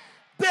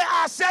 They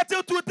are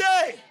settled today.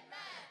 Amen.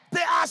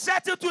 They are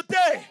settled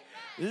today.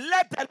 Amen.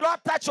 Let the Lord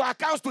touch your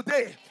accounts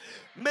today.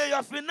 May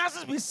your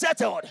finances be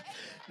settled.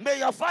 May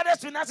your father's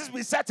finances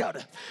be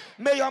settled.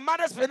 May your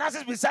mother's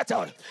finances be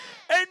settled.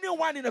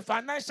 Anyone in the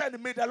financial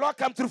need, may the Lord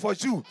come through for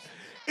you.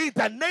 In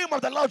the name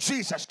of the Lord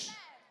Jesus.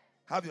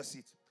 Have your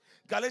seat.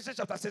 Galatians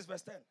chapter 6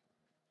 verse 10.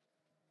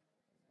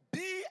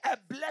 Be a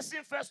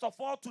blessing first of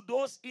all to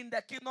those in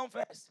the kingdom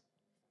first.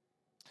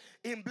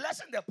 In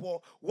blessing the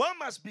poor, one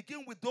must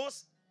begin with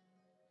those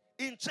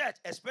in church,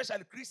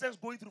 especially Christians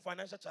going through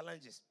financial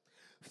challenges.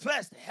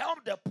 First,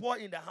 help the poor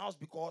in the house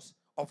because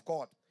of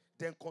God.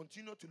 Then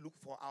continue to look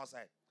for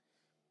outside.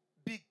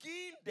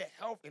 Begin the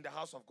help in the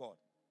house of God.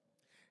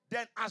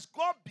 Then as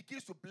God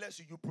begins to bless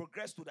you, you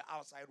progress to the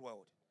outside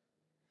world.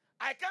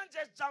 I can't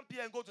just jump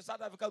here and go to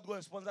South Africa to go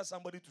and sponsor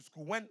somebody to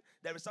school when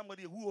there is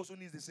somebody who also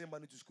needs the same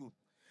money to school.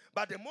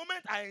 But the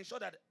moment I ensure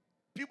that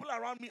people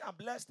around me are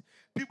blessed,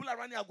 people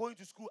around me are going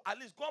to school, at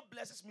least God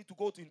blesses me to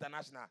go to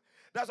international.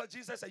 That's what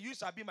Jesus said, you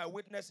shall be my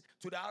witness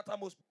to the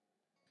uttermost.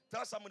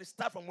 Tell somebody,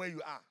 start from where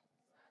you are.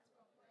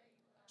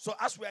 So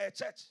as we are a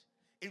church,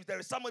 if there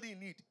is somebody in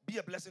need, be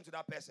a blessing to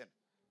that person.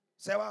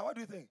 Say, well, what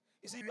do you think?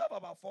 You see, you have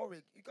about 4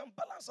 weeks. You can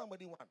balance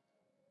somebody one.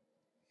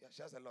 Yeah,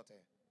 she has a lot.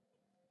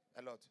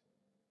 A lot.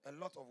 A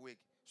lot of weight.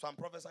 So I'm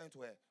prophesying to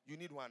her. You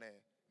need one.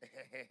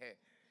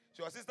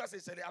 So your sister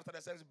says after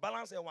the service,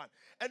 balance her one.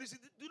 And you see,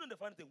 do you know the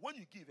funny thing? When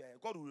you give her,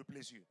 God will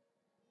replace you.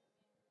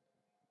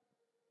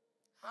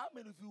 How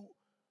many of you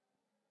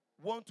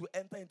want to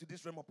enter into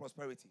this realm of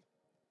prosperity?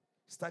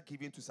 Start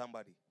giving to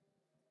somebody.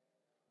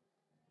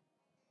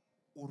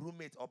 Or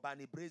roommate, or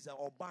bani brazier,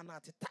 or bana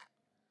tita.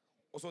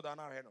 Also down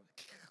our head.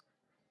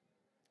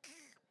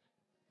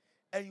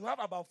 And you have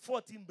about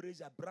 14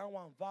 brazier, brown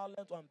one,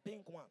 violet one,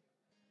 pink one.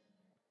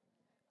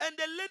 And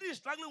the lady is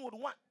struggling with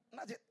one.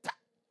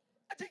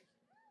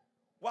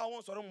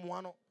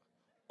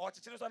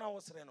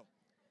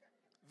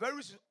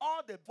 Very soon,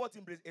 all the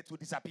 14 brazier, it will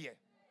disappear.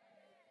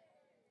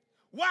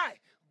 Why?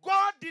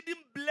 God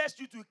didn't bless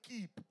you to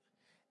keep.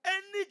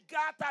 Any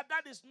gutter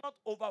that is not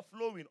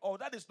overflowing or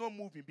that is not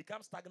moving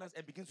becomes stagnant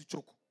and begins to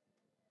choke.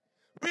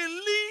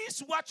 Release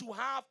release what you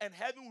have, and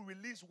heaven will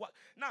release what.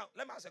 Now,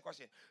 let me ask a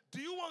question.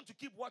 Do you want to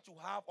keep what you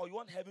have, or you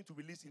want heaven to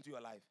release into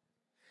your life?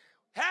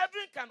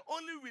 Heaven can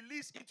only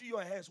release into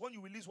your hands when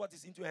you release what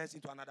is into your hands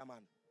into another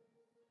man.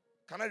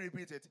 Can I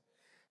repeat it?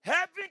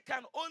 Heaven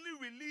can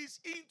only release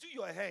into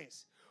your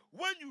hands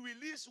when you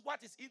release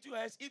what is into your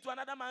hands into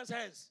another man's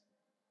hands.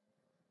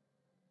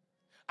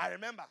 I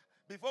remember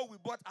before we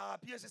bought our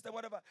PA system,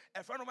 whatever,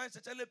 a friend of mine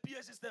said,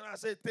 PA system, I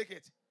said, take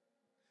it.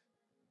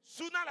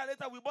 Sooner or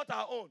later, we bought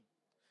our own.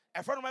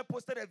 A friend of mine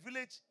posted a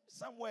village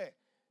somewhere,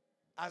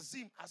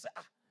 Azim. I said,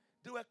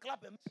 they were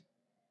clapping.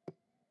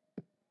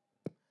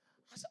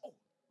 I said, oh,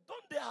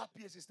 don't they have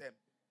PA system?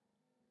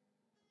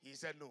 He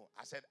said, no.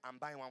 I said, I'm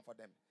buying one for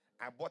them.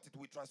 I bought it.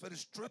 We transferred it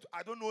straight.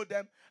 I don't know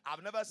them.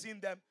 I've never seen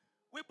them.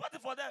 We bought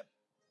it for them.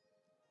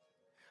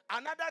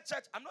 Another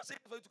church, I'm not saying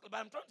for you to, but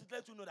I'm trying to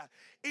let you know that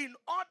in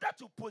order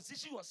to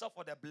position yourself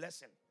for the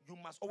blessing, you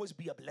must always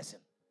be a blessing.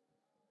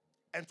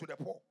 And to the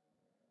poor.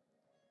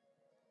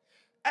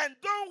 And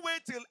don't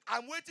wait till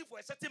I'm waiting for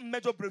a certain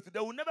major breakthrough.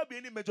 There will never be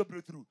any major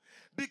breakthrough.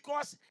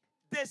 Because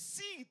the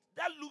seed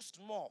that looks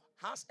small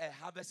has a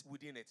harvest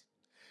within it.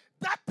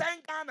 That 10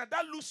 Ghana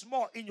that looks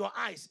small in your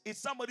eyes is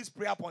somebody's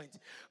prayer point.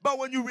 But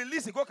when you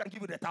release it, God can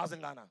give you the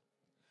 1,000 Ghana.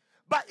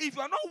 But if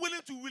you are not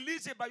willing to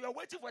release it, but you are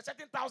waiting for a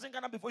certain 1,000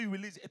 Ghana before you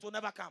release it, it will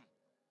never come.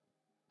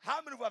 How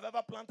many of you have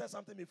ever planted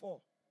something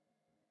before?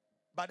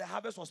 But the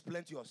harvest was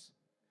plenteous.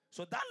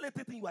 So that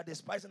little thing you are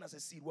despising as a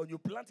seed, when you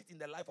plant it in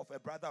the life of a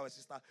brother or a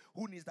sister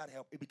who needs that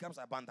help, it becomes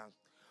abundant.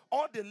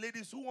 All the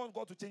ladies who want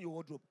God to change your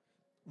wardrobe,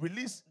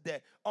 release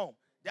the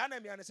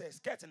enemy and say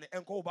skirt and the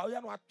ankle, but we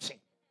are not changing.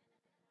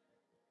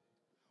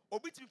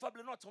 Obiti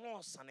fable not no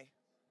sane.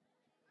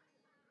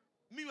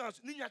 Me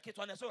was ninya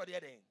ketwane so the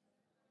other.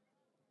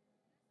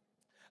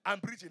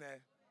 I'm preaching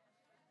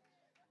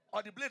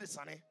or the blade is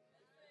sane.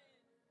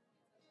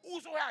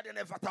 Who's had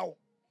an fatao?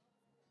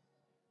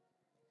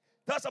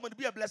 Tell somebody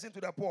be a blessing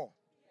to the poor.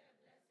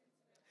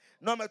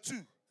 Number 2,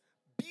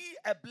 be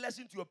a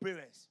blessing to your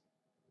parents.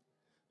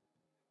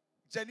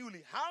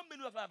 Genuinely, how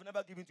many of you have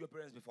never given to your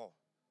parents before?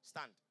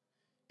 Stand.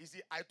 You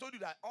see, I told you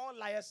that all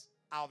liars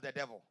are of the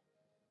devil.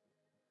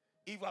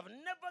 If you have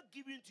never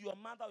given to your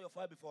mother or your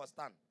father before,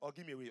 stand. Or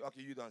give me a wave.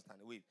 Okay, you don't stand.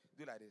 Wave.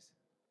 Do like this.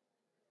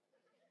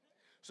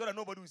 So that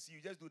nobody will see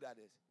you. Just do that.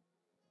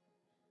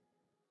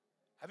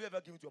 Have you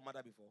ever given to your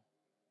mother before?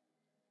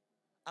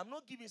 I'm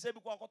not giving say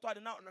because I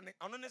now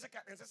I'm not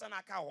necessarily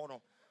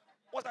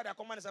what's that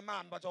command is a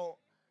man, but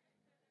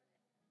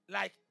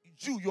like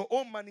you, your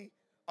own money.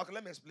 Okay,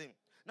 let me explain.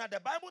 Now the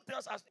Bible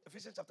tells us,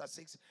 Ephesians chapter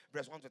 6,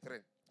 verse 1 to 3.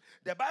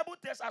 The Bible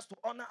tells us to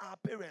honor our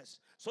parents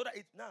so that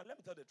now let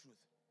me tell the truth.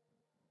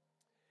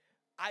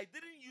 I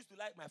didn't used to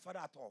like my father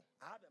at all.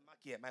 I have a mark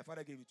here. My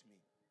father gave it to me.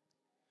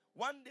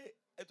 One day,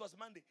 it was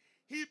Monday.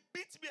 He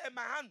beat me in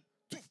my hand.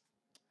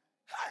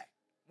 Hey,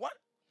 what?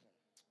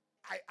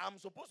 I am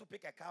supposed to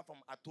pick a car from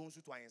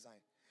Atonsu to Ayensan.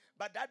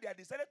 But that day I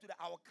decided to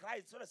I will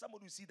cry so that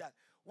somebody will see that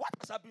what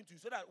has happened to you.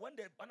 So that when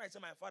I say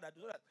my father,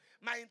 so that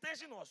my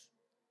intention was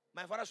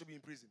my father should be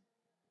in prison.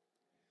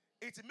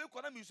 It's a milk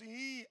me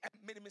he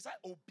made me say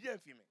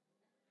obedient for me.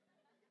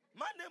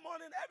 Monday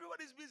morning,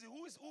 everybody's busy.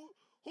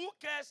 Who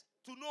cares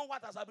to know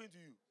what has happened to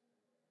you?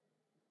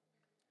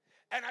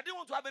 And I didn't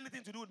want to have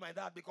anything to do with my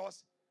dad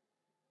because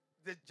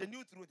the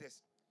genuine truth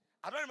is,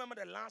 I don't remember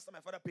the last time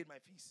my father paid my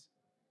fees.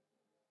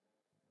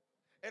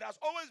 It has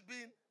always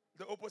been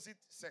the opposite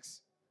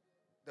sex.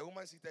 The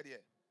woman seated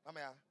here.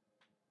 Amaya,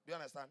 do you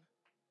understand?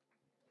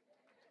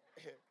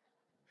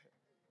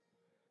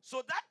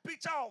 So that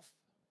picture of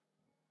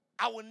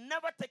I will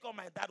never take on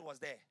my dad was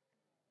there.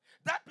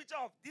 That picture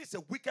of this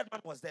a wicked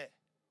man was there.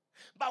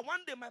 But one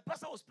day my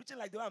pastor was preaching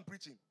like the way I'm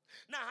preaching.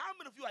 Now, how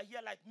many of you are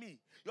here like me?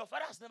 Your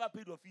father has never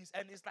paid your fees,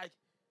 and it's like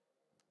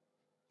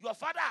your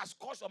father has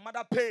caused your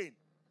mother pain.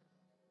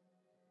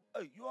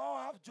 Hey, you all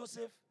have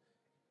Joseph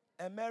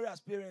and Mary as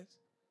parents.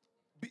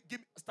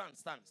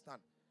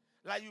 Stand.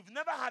 Like you've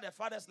never had a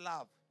father's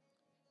love.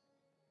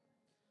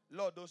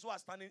 Lord, those who are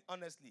standing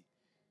honestly,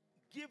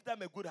 give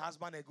them a good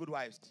husband and a good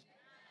wife.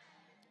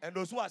 And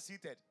those who are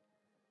seated,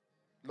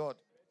 Lord.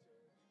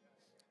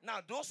 Now,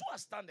 those who are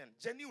standing,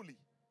 genuinely,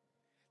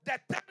 the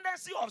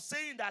tendency of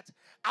saying that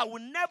I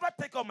will never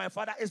take on my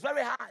father is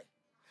very high.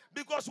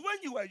 Because when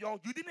you were young,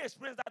 you didn't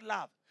experience that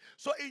love.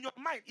 So in your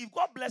mind, if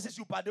God blesses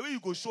you, by the way you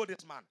go show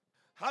this man.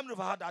 How many of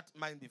you had that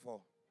mind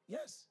before?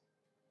 Yes.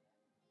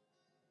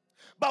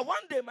 But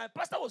one day, my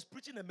pastor was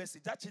preaching a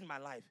message that changed my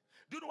life.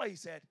 Do you know what he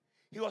said?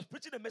 He was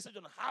preaching a message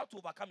on how to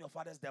overcome your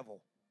father's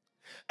devil.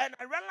 And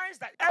I realized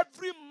that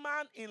every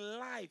man in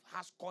life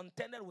has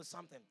contended with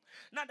something.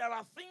 Now, there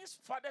are things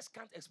fathers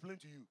can't explain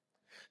to you.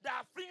 There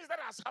are things that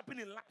has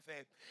happened in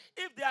life.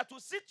 If they are to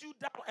sit you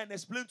down and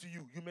explain to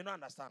you, you may not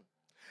understand.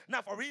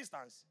 Now, for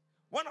instance,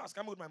 when I was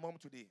coming with my mom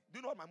today, do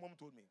you know what my mom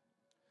told me?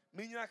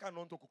 And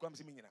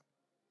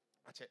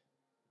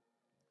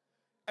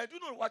do you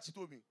know what she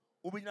told me?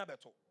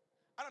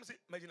 And I'm saying,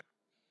 imagine.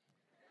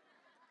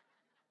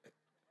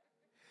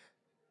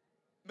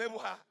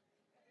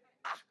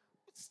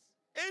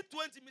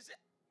 8:20 me say,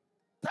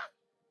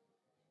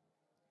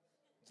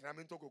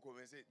 Tinamento Coco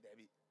and say,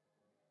 Debbie.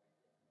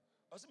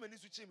 Also, many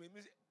switch him,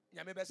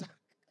 Yamebesa.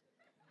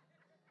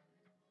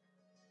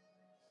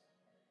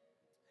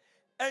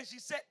 And she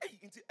said, hey,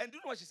 and do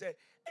you know what she said?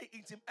 Hey,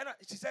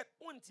 she said,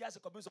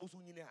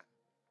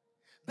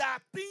 there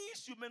are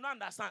things you may not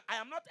understand. I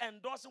am not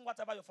endorsing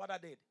whatever your father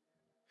did.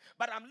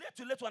 But I'm led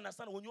to let you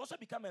understand when you also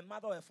become a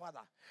mother or a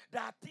father,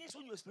 there are things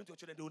when you explain to your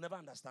children, they will never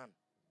understand.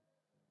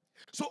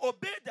 So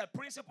obey the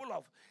principle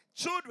of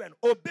children,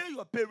 obey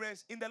your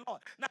parents in the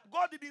Lord. Now,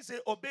 God didn't say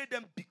obey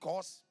them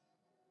because.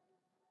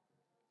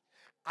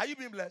 Are you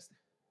being blessed?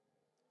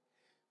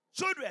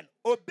 Children,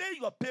 obey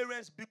your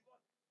parents because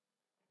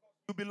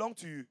you belong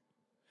to you.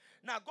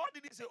 Now, God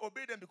didn't say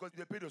obey them because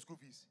they paid your school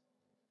fees.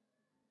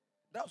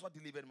 That was what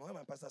delivered me when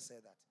my pastor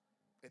said that.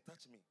 It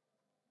touched me.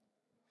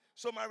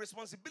 So my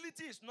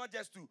responsibility is not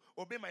just to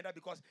obey my dad,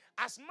 because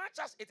as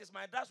much as it is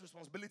my dad's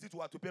responsibility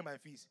to pay my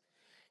fees,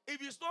 if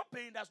he's not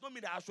paying, that's not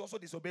mean that I should also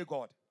disobey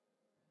God.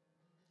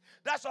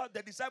 That's what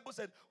the disciples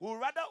said. We'll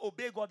rather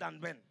obey God than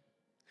men.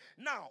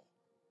 Now,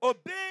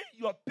 obey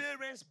your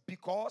parents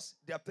because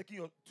they are taking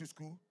you to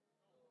school.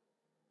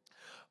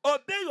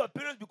 Obey your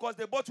parents because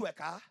they bought you a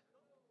car.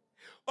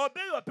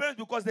 Obey your parents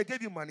because they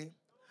gave you money.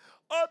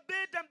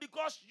 Obey them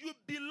because you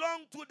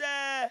belong to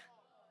the.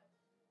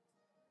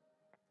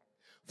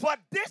 For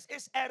this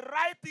is a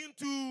right thing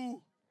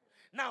to.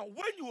 Now,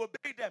 when you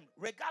obey them,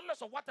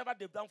 regardless of whatever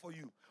they've done for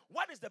you,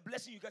 what is the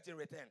blessing you get in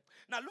return?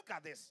 Now, look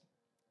at this.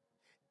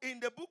 In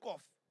the book of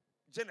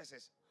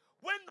Genesis,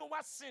 when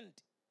Noah sinned,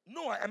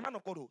 Noah, a man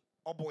of God,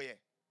 oh boy.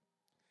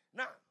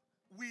 Now,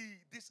 we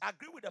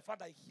disagree with the fact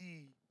that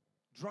he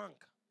drank.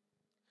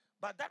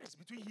 But that is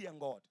between he and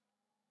God.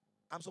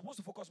 I'm supposed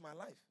to focus my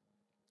life.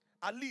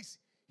 At least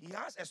he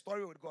has a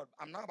story with God.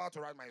 I'm now about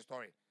to write my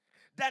story.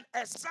 Then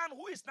a son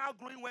who is now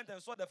growing went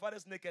and saw the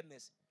father's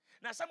nakedness.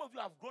 Now, some of you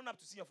have grown up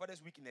to see your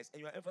father's weakness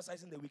and you are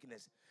emphasizing the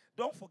weakness.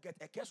 Don't forget,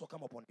 a curse will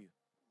come upon you.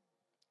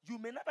 You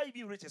may never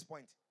even reach his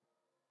point.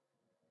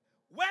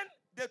 When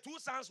the two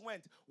sons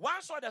went,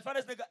 one saw the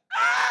father's naked.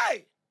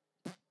 Aye!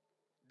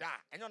 Da.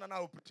 And you're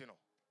now preaching.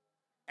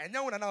 And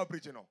you're now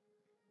preaching.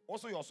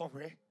 Also, your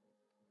software.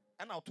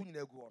 And I'll tune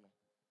in.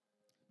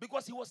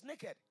 Because he was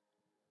naked.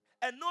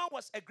 And Noah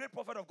was a great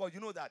prophet of God.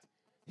 You know that.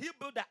 He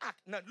built the ark.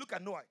 Now, look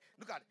at Noah.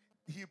 Look at.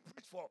 He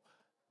preached for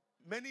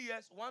many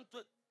years.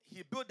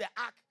 He built the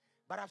ark.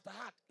 But after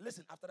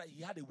that,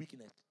 he had a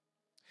weakness.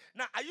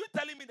 Now, are you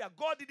telling me that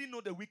God didn't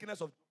know the weakness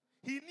of?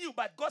 He knew,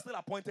 but God still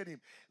appointed him.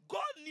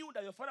 God knew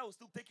that your father will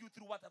still take you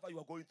through whatever you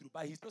are going through.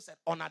 But he still said,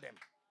 honor them.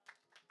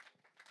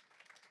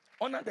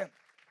 Honor them.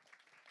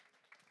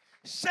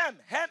 Shem,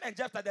 Ham, and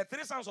Japheth, the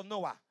three sons of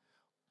Noah.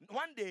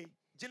 One day,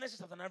 Genesis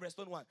chapter 9, verse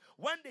 21.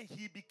 One day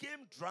he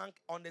became drunk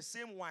on the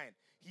same wine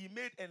he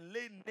made and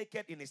lay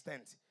naked in his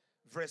tent.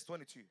 Verse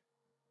 22.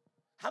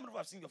 How many of you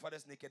have seen your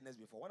father's nakedness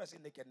before? When I say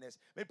nakedness,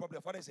 maybe probably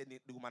your father is the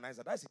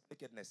humanizer. That's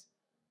nakedness.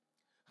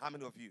 How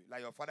many of you?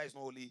 Like your father is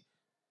not only.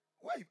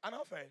 Why? I'm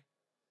not fair.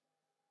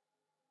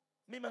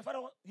 Me, my father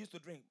used to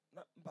drink.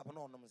 Yeah,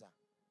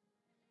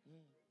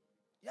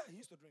 he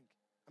used to drink.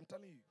 I'm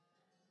telling you.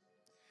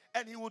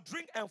 And he would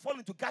drink and fall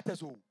into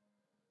gutters.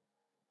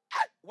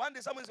 One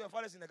day someone said, my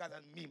father's in the gutter.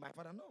 And me, my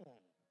father, no.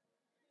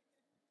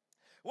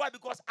 Why?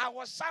 Because I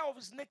was shy of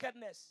his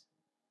nakedness.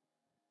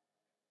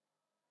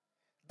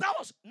 That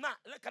was, now,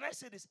 can I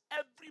say this?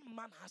 Every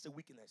man has a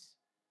weakness,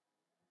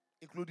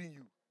 including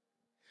you.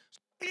 So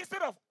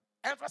instead of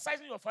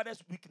emphasizing your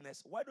father's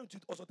weakness, why don't you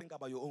also think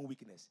about your own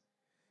weakness?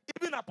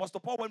 Even Apostle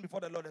Paul went before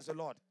the Lord and said,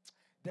 Lord,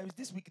 there is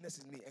this weakness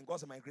in me, and God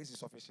said, my grace is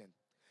sufficient.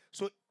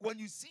 So when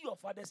you see your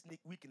father's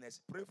weakness,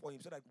 pray for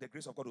him so that the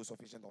grace of God is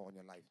sufficient on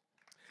your life.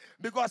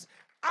 Because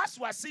as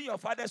you are seeing your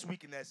father's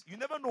weakness, you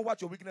never know what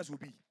your weakness will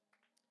be.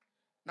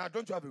 Now,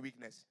 don't you have a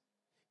weakness?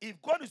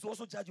 If God is to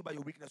also judge you by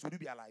your weakness, will you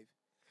be alive?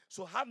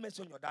 So have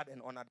mercy on your dad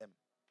and honor them.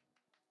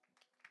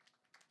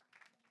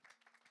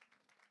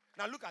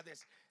 Now look at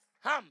this.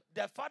 Ham,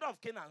 the father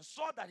of Canaan,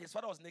 saw that his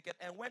father was naked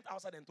and went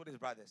outside and told his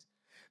brothers.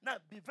 Now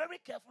be very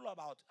careful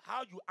about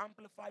how you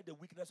amplify the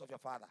weakness of your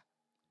father.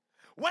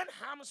 When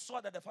Ham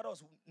saw that the father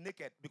was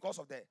naked because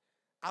of the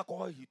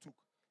alcohol he took,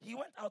 he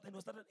went out and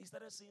he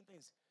started saying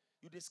things.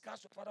 You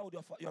discuss your father with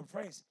your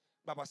friends.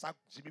 And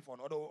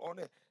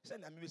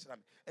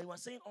he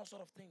was saying all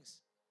sort of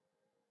things.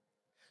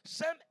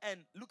 Shem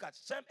and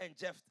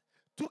Jephthah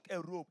took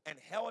a rope and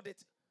held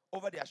it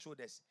over their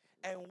shoulders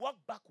and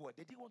walked backward.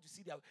 They didn't want to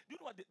see their. Do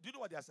you know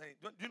what they are saying?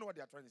 Do you know what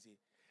they are trying to say?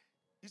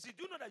 You see,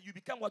 do you know that you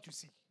become what you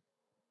see?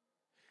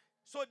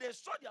 So they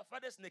saw their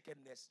father's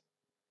nakedness,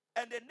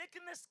 and the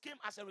nakedness came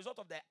as a result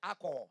of the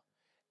alcohol.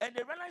 And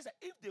they realized that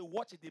if they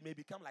watch it, they may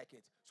become like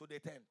it. So they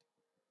turned.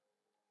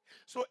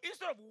 So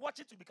instead of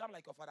watching to become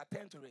like your father,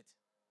 turn to it.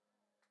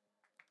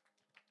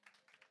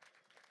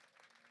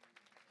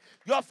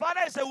 Your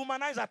father is a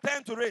womanizer,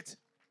 turn to it.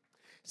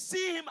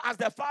 See him as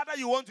the father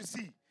you want to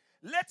see.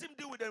 Let him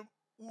deal with the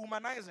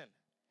womanizing.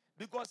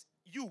 Because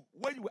you,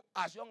 when you were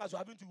as young as you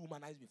haven't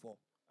womanized before.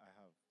 I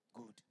have.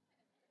 Good.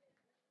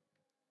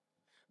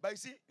 But you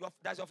see,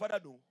 does your father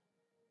know?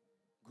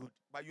 Good.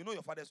 But you know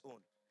your father's own.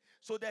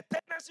 So the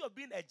tendency of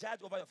being a judge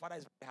over your father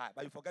is very high,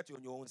 but you forget you're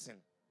on your own sin.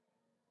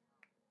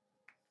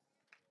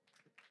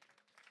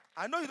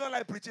 I know you don't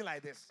like preaching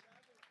like this.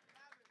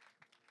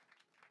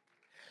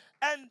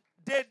 And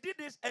they did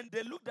this and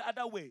they looked the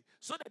other way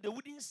so that they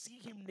wouldn't see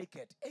him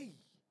naked. Hey.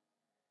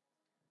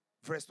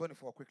 Verse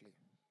 24, quickly.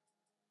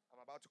 I'm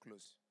about to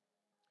close.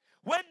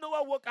 When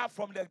Noah woke up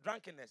from the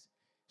drunkenness,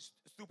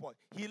 stupor,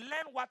 he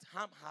learned what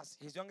Ham,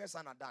 his youngest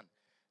son, had done.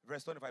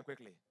 Verse 25,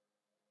 quickly.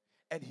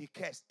 And he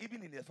cursed.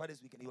 Even in the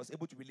father's weekend, he was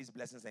able to release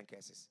blessings and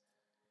curses.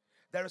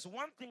 There is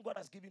one thing God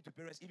has given to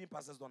parents, even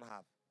pastors don't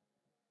have.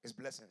 It's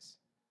blessings.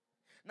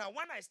 Now,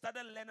 when I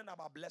started learning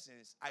about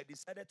blessings, I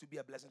decided to be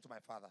a blessing to my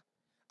father.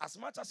 As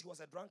much as he was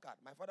a drunkard,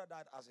 my father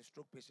died as a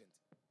stroke patient.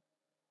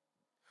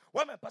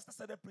 When my pastor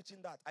started preaching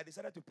that, I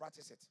decided to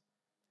practice it.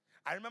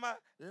 I remember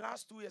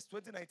last 2 years,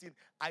 2019,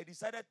 I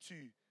decided to,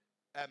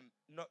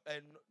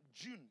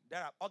 June,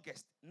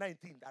 August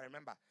 19th, I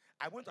remember.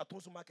 I went to a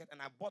Tosu market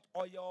and I bought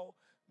oil,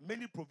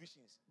 many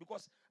provisions,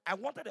 because I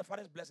wanted the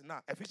father's blessing.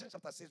 Now, Ephesians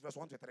chapter 6, verse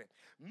 1 to 3.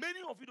 Many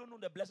of you don't know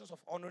the blessings of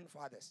honoring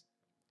fathers.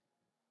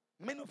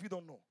 Many of you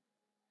don't know.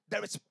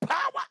 There is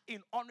power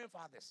in honoring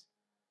fathers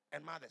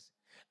and mothers.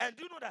 And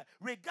do you know that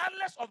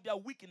regardless of their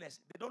weakness,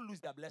 they don't lose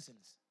their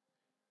blessings?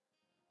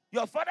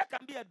 Your father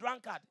can be a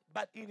drunkard,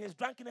 but in his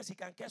drunkenness, he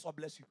can curse or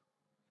bless you.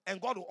 And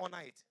God will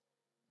honor it.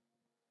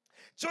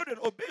 Children,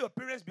 obey your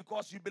parents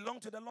because you belong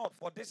to the Lord,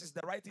 for this is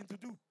the right thing to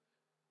do.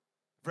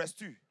 Verse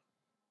 2.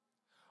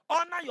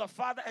 Honor your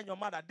father and your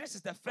mother. This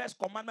is the first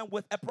commandment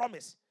with a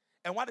promise.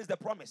 And what is the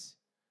promise?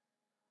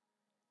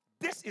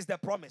 This is the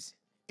promise.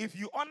 If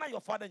you honor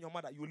your father and your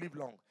mother, you live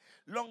long.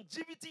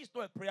 Longevity is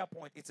not a prayer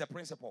point, it's a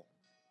principle.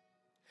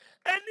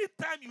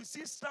 Anytime you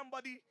see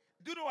somebody,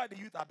 do you know why the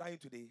youth are dying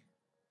today?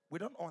 We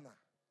don't honor.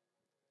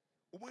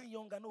 When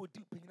younger, no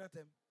deep in them.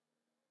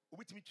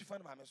 What you 15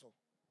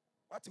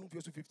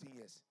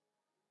 years?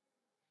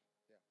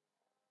 Yeah.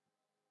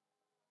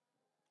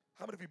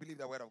 How many of you believe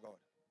the word of God?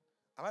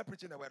 Am I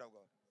preaching the word of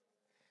God?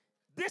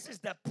 This is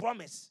the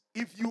promise.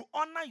 If you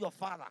honor your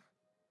father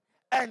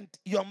and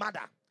your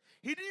mother,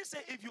 he didn't say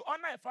if you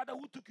honor a father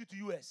who took you to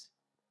US,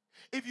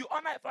 if you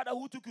honor a father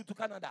who took you to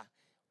Canada,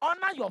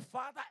 honor your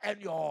father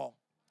and your,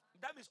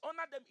 that means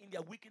honor them in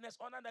their weakness,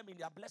 honor them in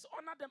their blessing,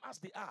 honor them as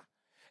they are.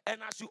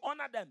 And as you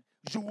honor them,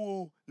 you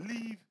will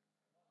live.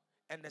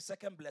 And the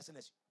second blessing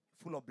is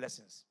full of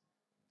blessings.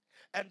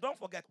 And don't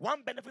forget,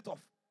 one benefit of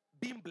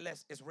being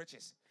blessed is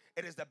riches.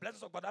 It is the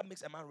blessings of God that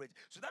makes a man rich.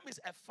 So that means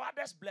a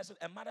father's blessing,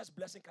 a mother's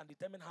blessing can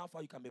determine how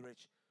far you can be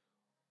rich.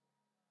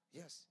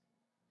 Yes.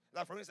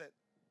 Like for instance,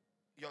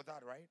 your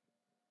dad, right?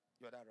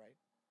 Your dad, right?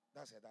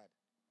 That's your dad.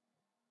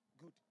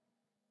 Good.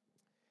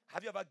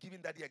 Have you ever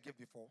given daddy a gift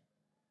before?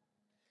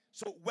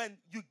 So when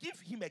you give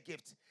him a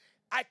gift,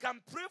 I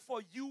can pray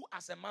for you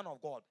as a man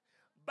of God.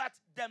 But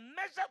the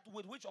measure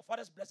with which your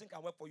father's blessing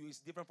can work for you is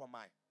different from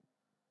mine.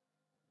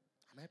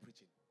 Am I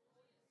preaching?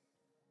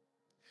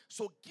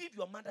 So give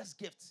your mother's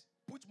gift.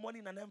 Put money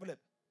in an envelope.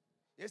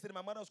 Yesterday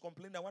my mother was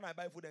complaining that when I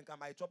buy food and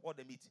come, I chop all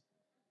the meat.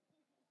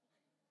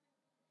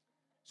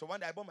 So one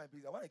day I bought my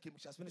pizza. When I came,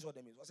 she has finished all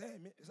the meat. I said, hey,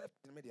 is that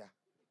media?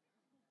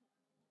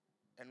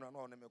 And no,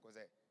 because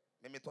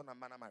me turn a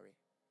man marry.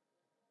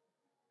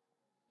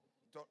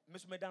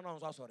 Miss Medan, I'm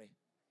so sorry.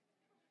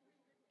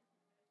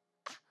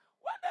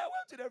 One day I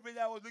went to the fridge,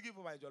 I was looking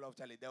for my jollof,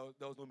 Charlie. There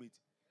was no meat.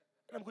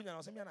 And I'm going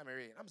to say, I'm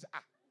married. I'm saying,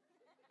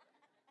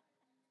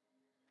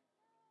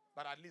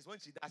 But at least when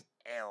she does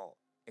L,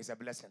 it's a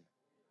blessing.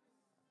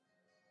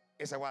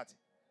 It's a what?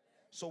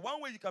 So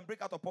one way you can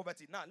break out of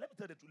poverty. Now, let me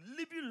tell you the truth.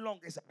 Living long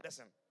is a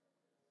blessing.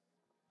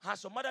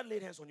 Has your mother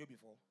laid hands on you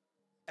before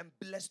and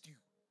blessed you?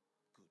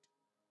 Good.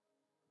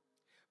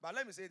 But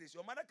let me say this.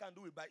 Your mother can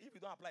do it, but if you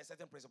don't apply a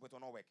certain principle, it will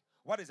not work.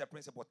 What is the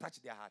principle?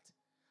 Touch their heart.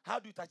 How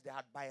do you touch their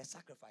heart? By a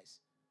sacrifice.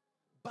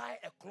 Buy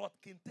a cloth,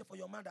 kente for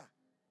your mother.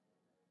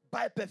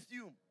 Buy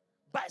perfume.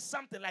 Buy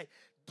something like,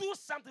 do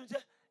something. Say,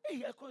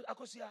 hey,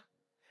 Akosia.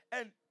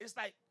 And it's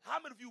like,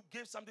 how many of you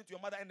gave something to your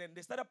mother and then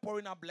they started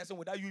pouring out blessing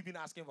without you even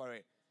asking for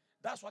it?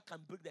 That's what can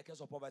break the curse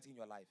of poverty in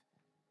your life.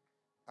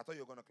 I thought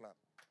you were going to clap.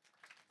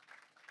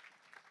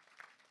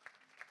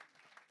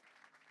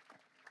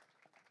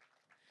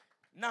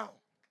 Now,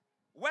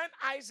 when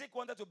Isaac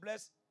wanted to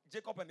bless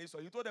Jacob and Esau,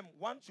 he told them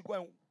one should go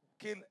and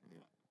kill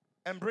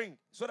and bring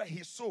so that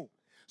he sow.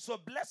 So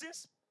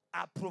blessings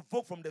are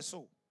provoked from the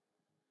soul.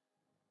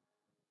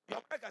 Your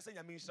mother can say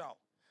your minister.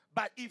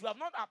 But if you have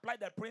not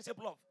applied the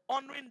principle of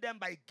honoring them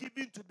by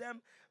giving to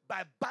them,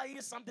 by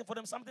buying something for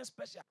them, something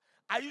special.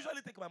 I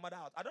usually take my mother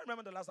out. I don't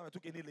remember the last time I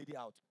took any lady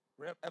out.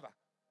 Ever.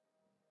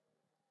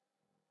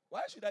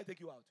 Why should I take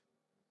you out?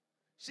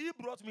 She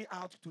brought me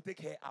out to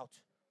take her out.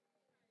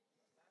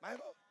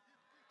 Michael?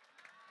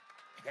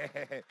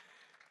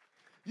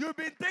 You've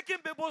been taking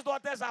people's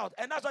daughters out,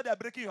 and that's why they're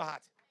breaking your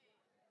heart.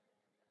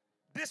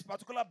 This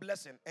particular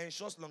blessing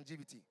ensures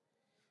longevity.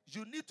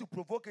 You need to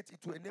provoke it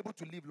to enable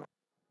to live long.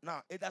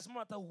 Now, it doesn't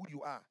matter who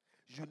you are.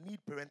 You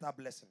need parental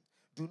blessing.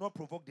 Do not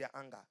provoke their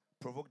anger.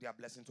 Provoke their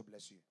blessing to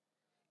bless you.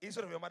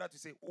 Instead of your mother to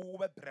say, oh,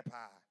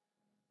 brepa.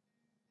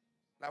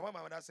 Like when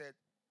my mother said,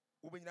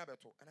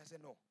 and I said,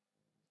 no,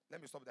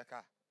 let me stop the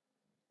car.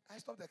 I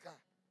stopped the car.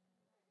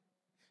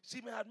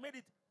 She may have made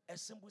it a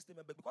simple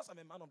statement, but because I'm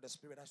a man of the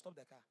spirit, I stopped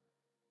the car.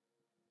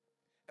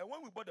 And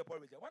when we bought the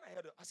porridge, when I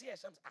heard it, I see her,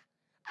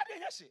 I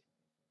didn't hear she.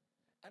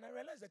 And I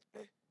realized that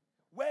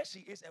where she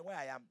is and where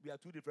I am, we are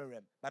two different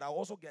realms. But I'll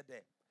also get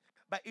there.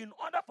 But in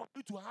order for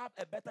me to have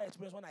a better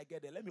experience when I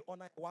get there, let me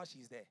honor while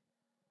she's there.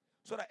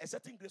 So that a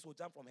certain grace will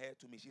jump from her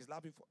to me. She's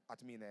laughing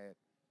at me in her head.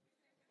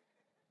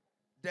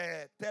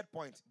 The third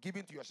point,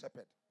 giving to your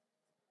shepherd.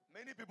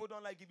 Many people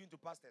don't like giving to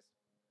pastors.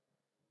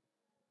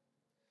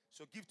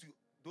 So give to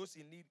those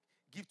in need,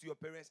 give to your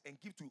parents, and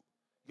give to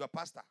your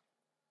pastor.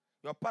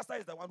 Your pastor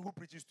is the one who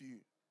preaches to you,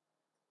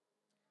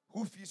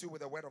 who feeds you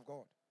with the word of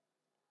God.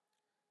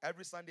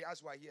 Every Sunday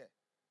as you are here,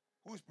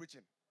 who is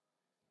preaching?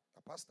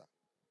 A pastor.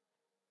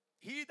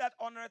 He that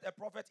honoreth a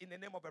prophet in the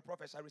name of a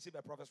prophet shall receive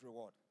a prophet's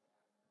reward.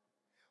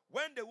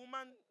 When the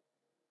woman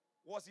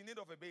was in need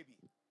of a baby,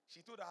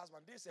 she told her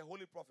husband, this is a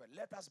holy prophet.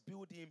 Let us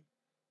build him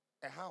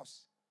a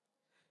house.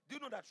 Do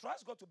you know that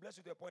trust God to bless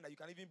you to a point that you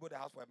can even build a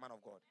house for a man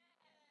of God?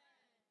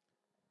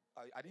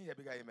 I didn't hear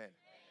bigger amen.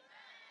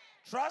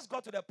 Trust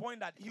God to the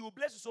point that he will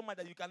bless you so much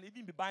that you can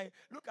even be buying.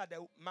 Look at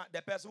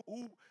the person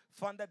who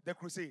funded the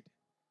crusade.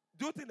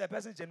 Do you think the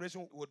person's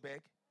generation would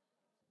beg?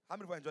 How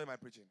many of you enjoy my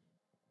preaching?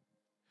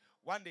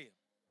 One day,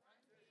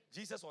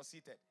 Jesus was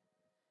seated,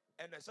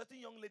 and a certain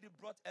young lady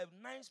brought a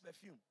nice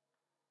perfume.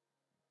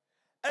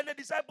 And the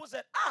disciples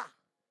said,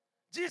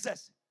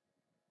 Jesus,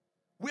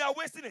 we are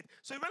wasting it.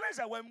 So you realize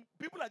that when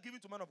people are giving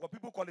to men of God,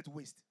 people call it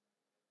waste.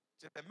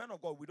 So the men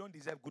of God, we don't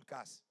deserve good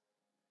cars.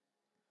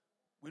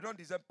 We don't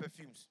deserve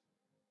perfumes.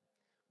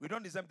 We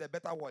don't deserve the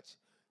better watch.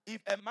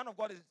 If a man of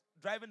God is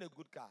driving a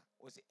good car,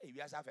 we'll say, hey, we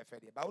have a fair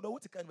day. But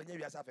what can we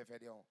have a fair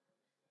day?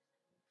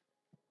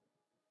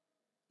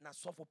 Na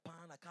suffer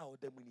pan a car or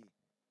the money.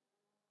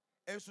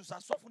 And so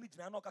suffer need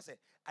to say,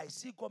 I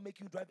see God make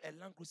you drive a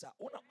Land Cruiser.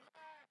 Oh no.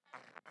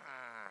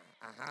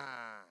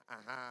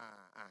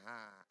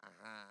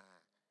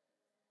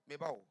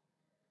 Maybe.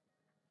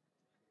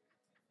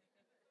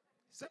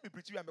 Send me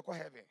preach you and make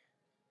heaven.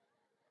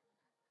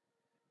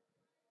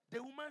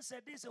 The woman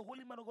said, this is a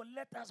holy man of God.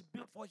 Let us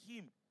build for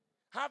him.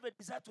 Have a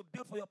desire to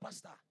build for your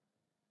pastor.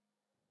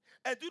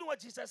 And do you know what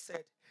Jesus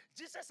said?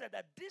 Jesus said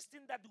that this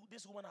thing that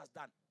this woman has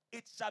done,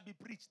 it shall be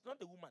preached. Not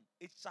the woman,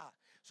 it shall.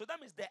 So that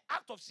means the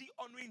act of she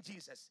honoring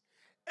Jesus.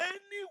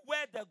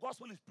 Anywhere the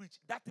gospel is preached,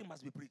 that thing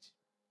must be preached.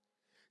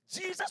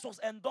 Jesus was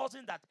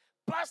endorsing that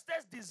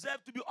pastors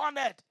deserve to be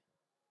honored.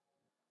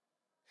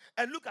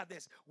 And look at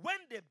this. When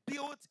they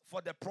built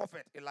for the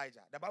prophet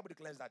Elijah, the Bible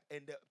declares that,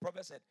 and the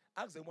prophet said,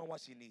 ask the woman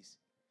what she needs.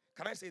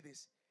 Can I say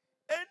this?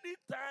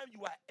 Anytime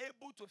you are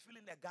able to fill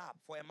in a gap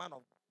for a man of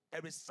God,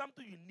 there is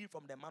something you need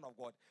from the man of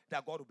God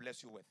that God will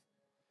bless you with.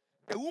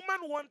 The woman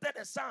wanted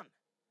a son,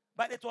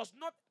 but it was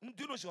not,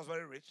 do you know she was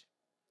very rich?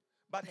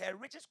 But her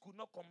riches could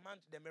not command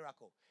the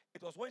miracle.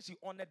 It was when she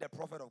honored the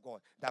prophet of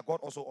God that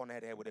God also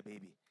honored her with a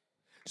baby.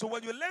 So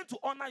when you learn to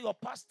honor your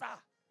pastor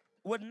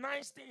with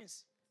nice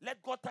things,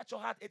 let God touch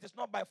your heart. It is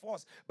not by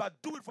force, but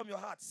do it from your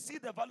heart. See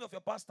the value of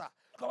your pastor.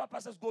 Look what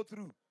pastors go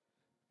through.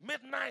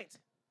 Midnight,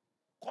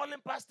 calling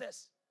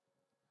pastors.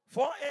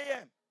 4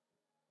 a.m.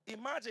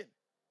 Imagine,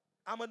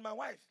 I'm with my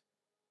wife.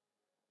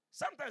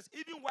 Sometimes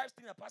even wives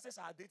think that pastors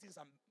are dating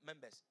some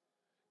members.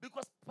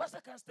 Because pastor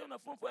can stay on the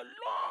phone for a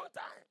long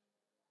time.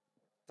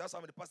 That's how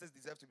many pastors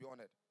deserve to be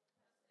honored.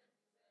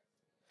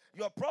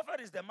 Your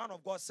prophet is the man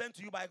of God sent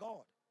to you by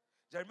God.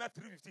 Jeremiah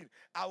 3:15.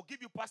 I'll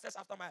give you pastors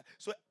after my...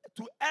 So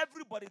to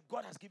everybody,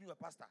 God has given you a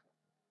pastor.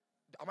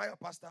 Am I your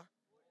pastor?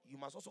 You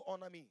must also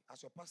honor me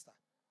as your pastor.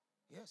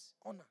 Yes,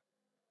 honor.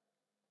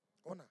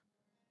 Honor.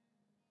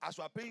 As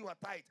you are paying your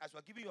tithe, as you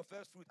are giving your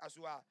first fruit, as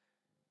you are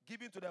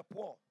giving to the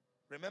poor,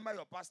 remember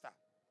your pastor.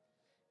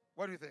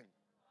 What do you think?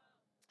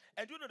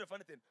 And do you know the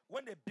funny thing?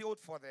 When they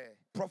built for the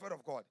prophet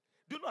of God,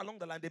 do you know along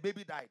the line the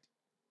baby died?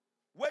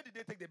 Where did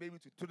they take the baby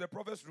to? To the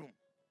prophet's room.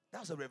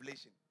 That's a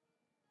revelation.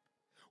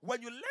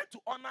 When you learn to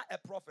honor a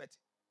prophet,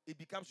 it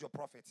becomes your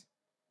prophet.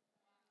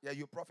 Yeah,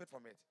 you profit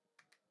from it.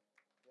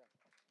 Yeah.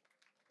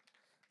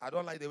 I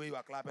don't like the way you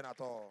are clapping at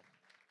all.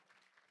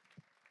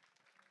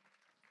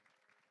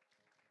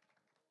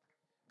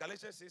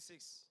 Galatians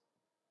 6:6.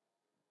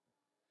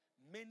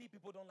 Many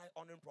people don't like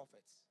honoring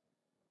prophets.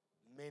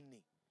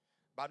 Many.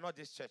 But not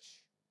this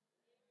church.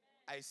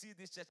 I see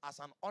this church as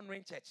an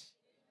honoring church.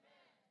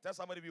 Tell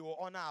somebody we will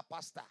honor our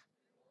pastor.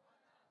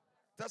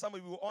 Tell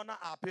somebody we will honor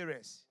our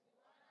parents.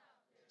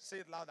 Say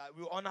it louder.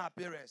 We will honor our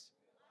parents.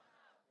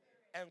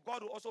 And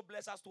God will also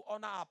bless us to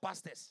honor our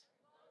pastors.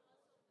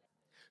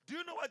 Do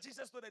you know what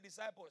Jesus told the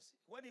disciples?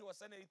 When he was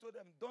sending, he told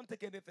them, don't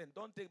take anything.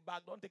 Don't take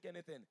back. Don't take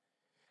anything.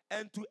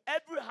 And to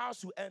every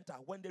house you enter,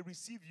 when they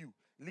receive you,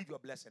 leave your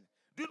blessing.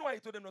 Do you know why he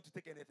told them not to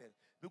take anything?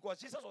 Because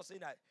Jesus was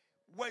saying that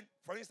when,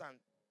 for instance,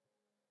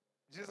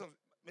 Jesus,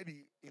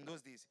 maybe in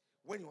those days,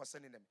 when he was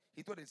sending them,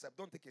 he told himself,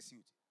 don't take a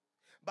suit.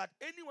 But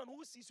anyone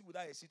who sees you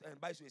without a suit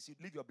and buys you a suit,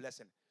 leave your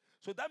blessing.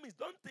 So that means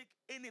don't take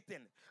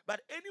anything.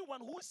 But anyone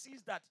who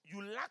sees that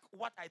you lack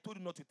what I told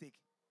you not to take,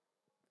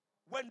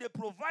 When they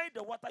provide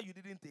the water you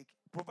didn't take,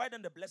 provide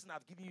them the blessing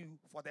I've given you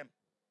for them.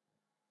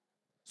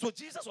 So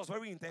Jesus was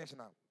very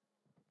intentional.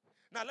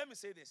 Now let me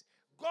say this.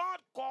 God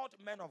called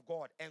men of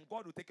God, and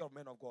God will take care of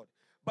men of God.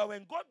 But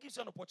when God gives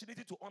you an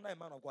opportunity to honor a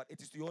man of God,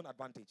 it is to your own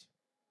advantage.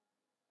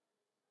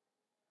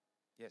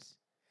 Yes.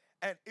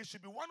 And it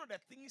should be one of the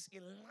things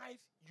in life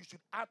you should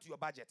add to your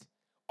budget.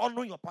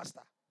 Honor your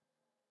pastor.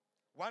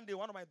 One day,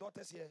 one of my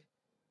daughters here,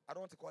 I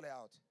don't want to call her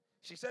out.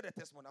 She said a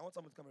testimony. I want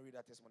someone to come and read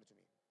that testimony to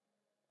me.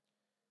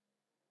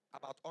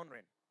 About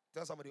honoring.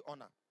 Tell somebody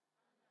honor.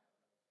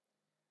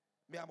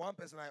 Me, I'm one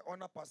person, I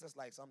honor pastors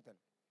like something.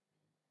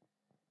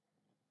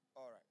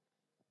 All right.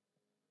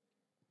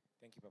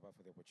 Thank you, Papa,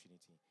 for the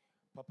opportunity.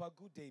 Papa,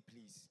 good day,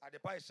 please.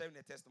 Adepa is sharing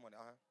a testimony.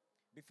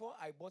 Before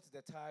I bought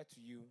the tire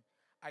to you,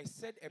 I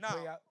said a Now,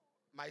 prayer.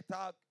 my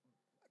car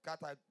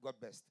got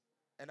best.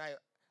 And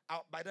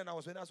by then I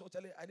was when I was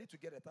telling I need to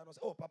get a tire. I was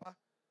oh, Papa,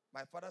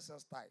 my father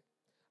sells tire.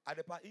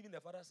 Adepa, even the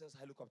father sells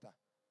helicopter.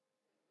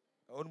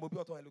 Automobile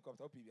auto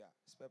helicopter,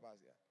 spare parts,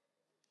 yeah.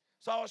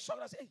 So I was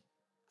shocked. I said, hey,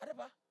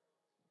 Adepa,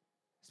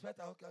 spare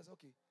tire, okay. I said,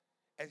 okay.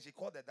 And she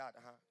called the dad.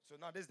 So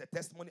now this is the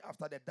testimony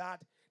after the dad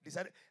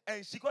decided.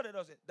 And she called the dad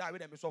and said, Dad, we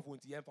didn't miss off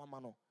with the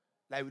man.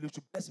 Like, we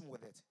should bless him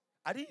with it.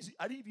 I didn't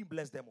even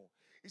bless them all.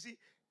 You see,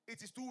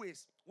 it is two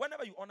ways.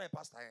 Whenever you honor a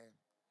pastor,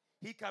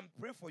 he can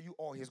pray for you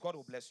or his God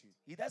will bless you.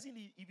 He doesn't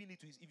even need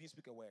to even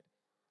speak a word.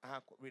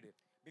 Read it.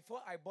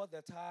 Before I bought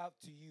the tire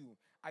to you,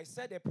 I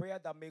said a prayer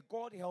that may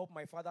God help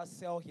my father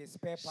sell his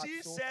spare parts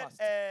She so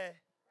said,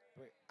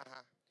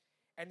 fast.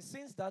 And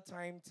since that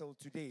time till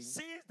today,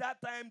 since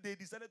that time they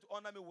decided to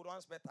honor me with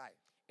one spare tire.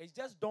 it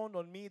just dawned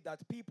on me that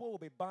people will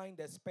be buying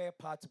the spare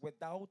parts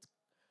without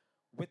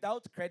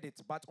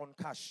credit but on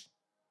cash.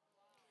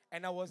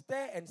 And I was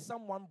there and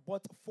someone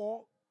bought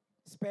 4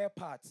 spare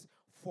parts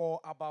for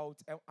about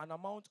an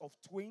amount of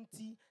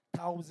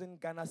 20,000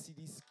 Ghana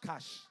cedis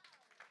cash.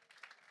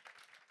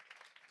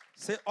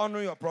 Say,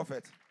 honor your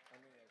prophet.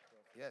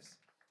 Yes.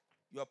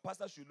 Your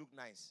pastor should look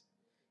nice.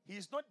 He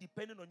is not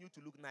depending on you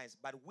to look nice,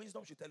 but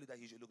wisdom should tell you that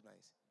he should look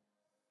nice.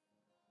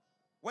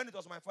 When it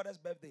was my father's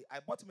birthday, I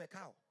bought him a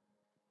cow.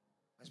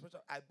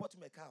 I bought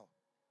him a cow.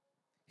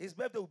 His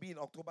birthday will be in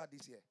October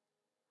this year.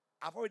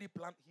 I've already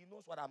planned. He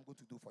knows what I'm going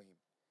to do for him.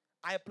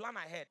 I plan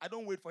ahead. I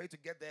don't wait for him to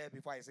get there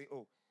before I say,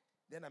 oh,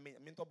 then I mean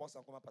to boss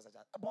and come and passage.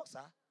 A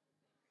boxer.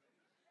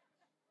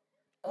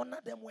 Honor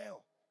them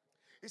well.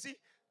 You see,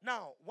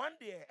 now, one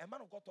day, a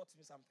man of God taught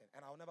me something,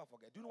 and I'll never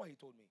forget. Do you know what he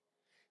told me?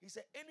 He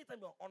said, anytime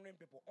you're honoring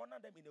people, honor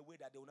them in a way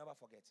that they will never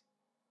forget.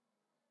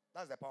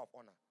 That's the power of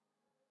honor.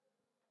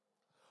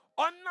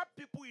 Honor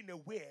people in a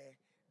way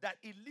that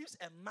it leaves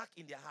a mark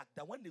in their heart,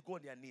 that when they go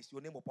on their knees,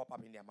 your name will pop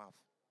up in their mouth.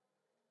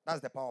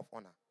 That's the power of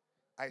honor.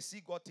 I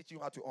see God teaching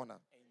you how to honor.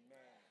 Amen.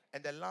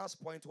 And the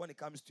last point when it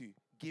comes to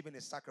giving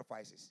is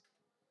sacrifices.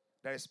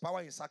 There is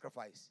power in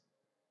sacrifice.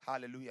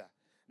 Hallelujah.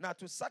 Now,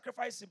 to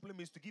sacrifice simply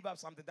means to give up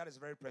something that is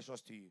very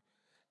precious to you.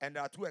 And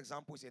there are 2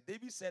 examples here.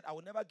 David said, I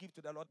will never give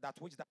to the Lord that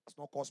which does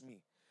not cost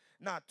me.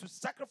 Now, to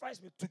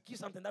sacrifice me, to give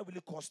something that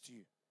really costs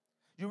you.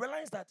 You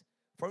realize that,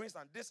 for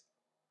instance, this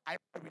I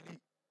really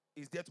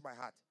is dear to my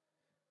heart.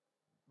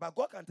 But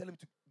God can tell him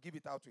to give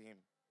it out to him.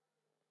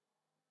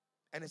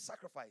 And it's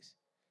sacrifice.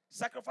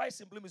 Sacrifice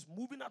simply means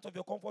moving out of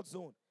your comfort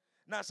zone.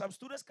 Now, some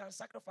students can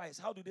sacrifice.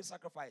 How do they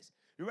sacrifice?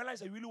 You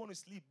realize they really want to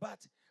sleep, but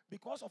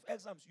because of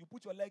exams, you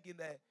put your leg in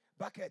the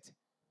bucket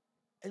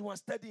and you are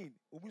studying.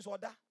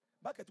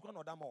 Bucket to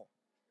order more.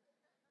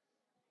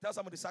 Tell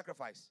somebody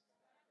sacrifice.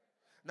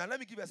 Now, let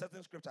me give you a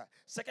certain scripture.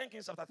 2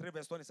 Kings chapter 3,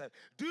 verse 27.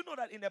 Do you know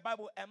that in the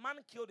Bible, a man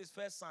killed his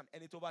first son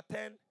and it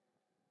overturned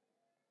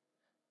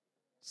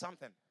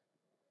something?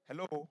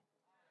 Hello?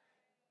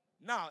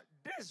 Now,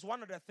 this is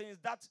one of the things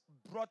that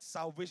brought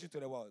salvation to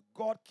the world.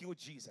 God killed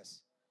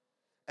Jesus.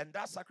 And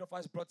that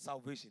sacrifice brought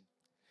salvation.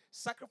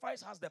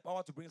 Sacrifice has the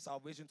power to bring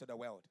salvation to the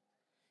world.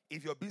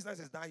 If your business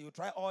is done, you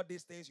try all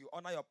these things, you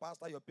honor your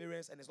pastor, your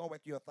parents, and it's not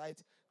working your tithe,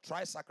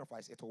 try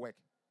sacrifice. It will work.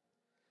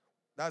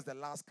 That's the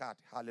last card.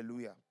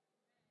 Hallelujah.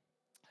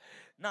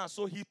 Now,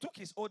 so he took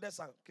his oldest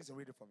son. Can you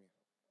read it for me?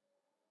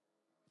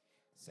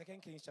 2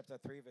 Kings chapter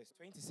 3, verse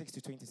 26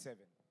 to 27.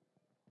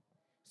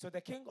 So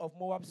the king of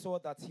Moab saw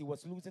that he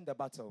was losing the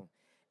battle,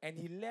 and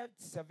he led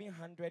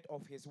 700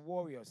 of his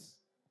warriors.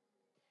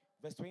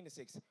 Verse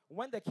 26.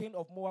 When the king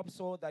of Moab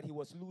saw that he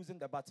was losing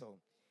the battle,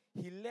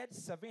 he led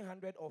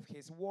 700 of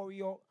his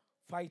warrior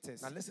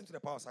fighters. Now listen to the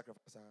power of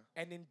sacrifice.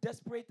 And in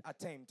desperate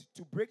attempt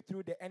to break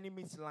through the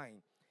enemy's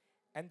line,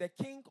 and the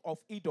king of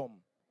Edom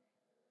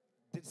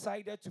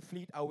decided to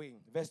flee away.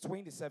 Verse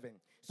 27.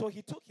 So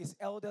he took his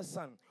elder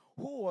son,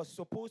 who was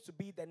supposed to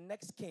be the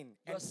next king,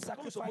 Your and son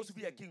was sacrificed supposed to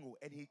be a him. king,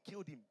 and he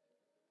killed him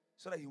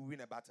so that he would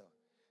win a battle.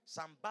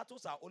 Some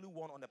battles are only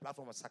won on the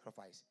platform of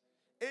sacrifice.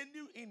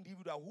 Any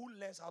individual who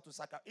learns how to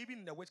sacrifice, even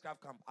in the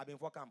witchcraft camp, I've been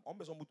for camp,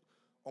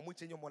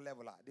 change your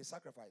level. They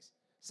sacrifice.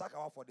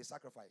 Sacrifice for the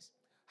sacrifice.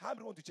 How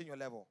do you want to change your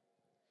level?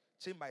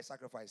 Change by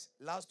sacrifice.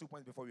 Last 2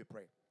 points before we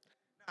pray.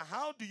 Now,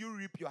 how do you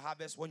reap your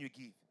harvest when you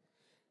give?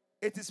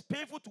 It is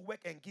painful to work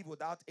and give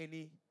without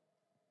any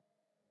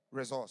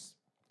resource.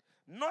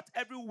 Not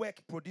every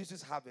work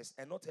produces harvest,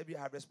 and not every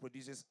harvest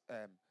produces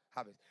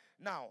harvest.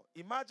 Now,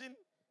 imagine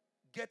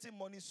getting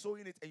money,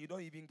 sowing it, and you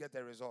don't even get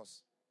the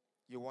resource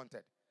you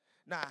wanted.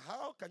 Now,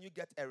 how can you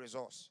get a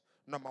resource?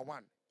 Number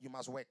one, you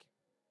must work.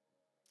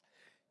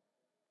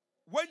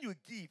 When you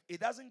give, it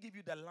doesn't give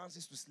you the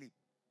lances to sleep.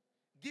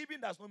 Giving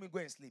does not mean go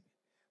and sleep.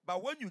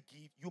 But when you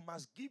give, you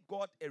must give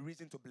God a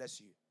reason to bless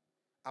you.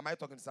 Am I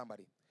talking to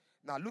somebody?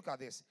 Now, look at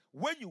this.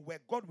 When you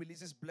work, God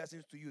releases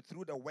blessings to you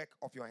through the work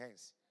of your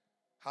hands.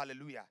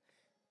 Hallelujah.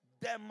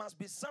 There must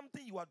be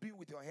something you are doing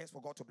with your hands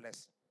for God to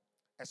bless.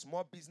 A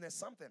small business,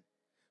 something.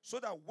 So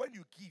that when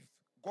you give,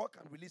 God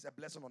can release a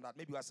blessing on that.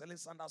 Maybe you are selling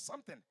sandals,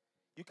 something.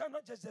 You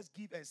cannot just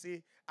give and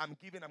say, I'm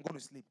giving, I'm going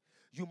to sleep.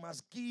 You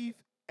must give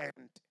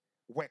and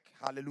work.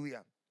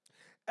 Hallelujah.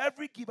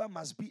 Every giver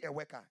must be a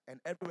worker, and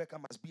every worker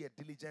must be a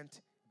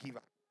diligent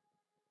giver.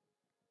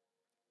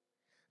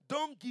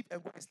 Don't give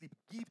and go and sleep.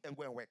 Give and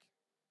go and work.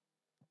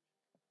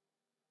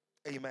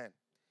 Amen.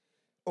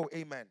 Oh,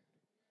 amen.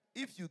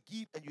 If you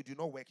give and you do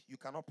not work, you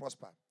cannot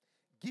prosper.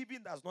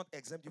 Giving does not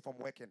exempt you from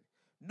working.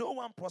 No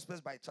one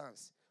prospers by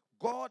chance.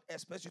 God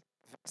expects you to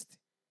invest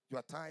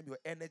your time, your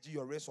energy,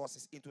 your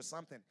resources into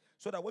something,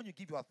 so that when you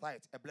give your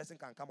tithe, a blessing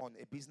can come on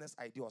a business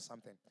idea or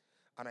something.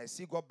 And I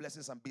see God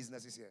blessing some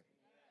businesses here.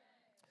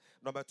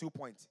 Number 2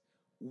 point.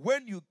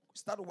 When you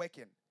start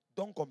working,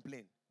 don't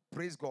complain.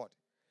 Praise God.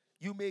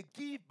 You may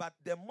give, but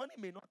the money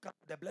may not come,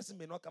 the blessing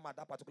may not come at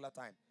that particular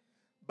time.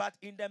 But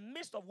in the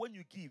midst of when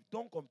you give,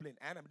 don't complain.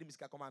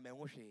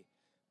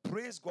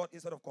 Praise God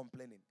instead of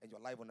complaining, and your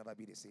life will never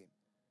be the same.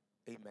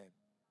 Amen.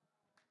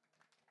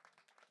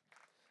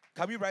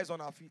 Can we rise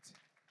on our feet?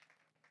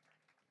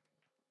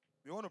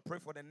 We want to pray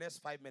for the next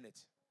 5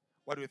 minutes.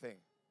 What do you think?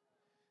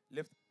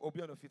 Be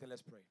on your feet and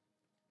let's pray.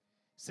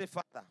 Say,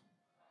 Father,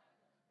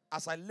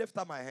 as I lift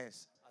up my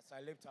hands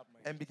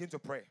and begin to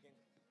pray,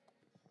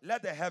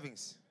 let the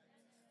heavens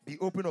be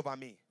open over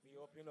me.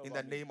 In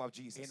the name of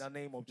Jesus. In the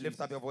name of Jesus.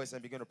 Lift up your voice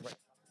and begin to pray.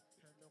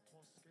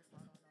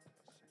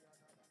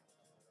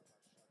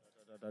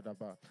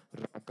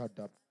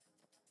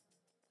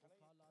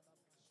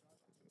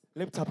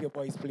 Lift up your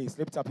voice, please.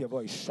 Lift up your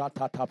voice.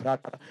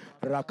 Shatatabrata,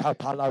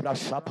 rakapala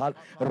rashapal,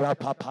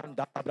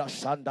 rapapanda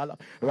brashandala,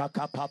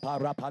 rakapapa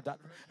rapada,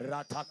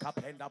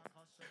 ratakapenda,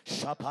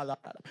 shapala.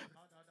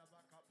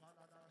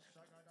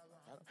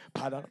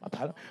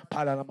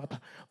 Panama.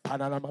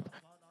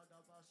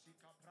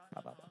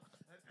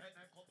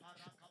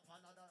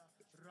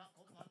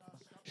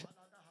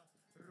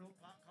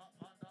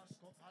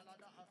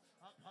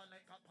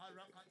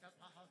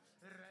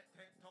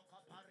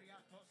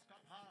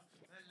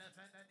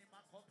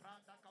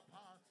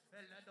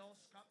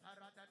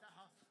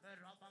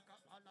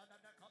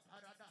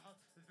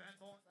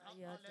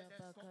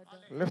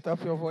 Lift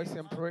up your voice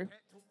and pray.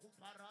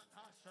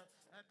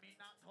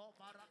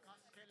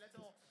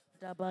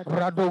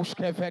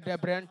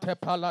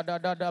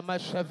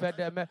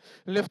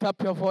 Lift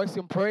up your voice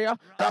in prayer.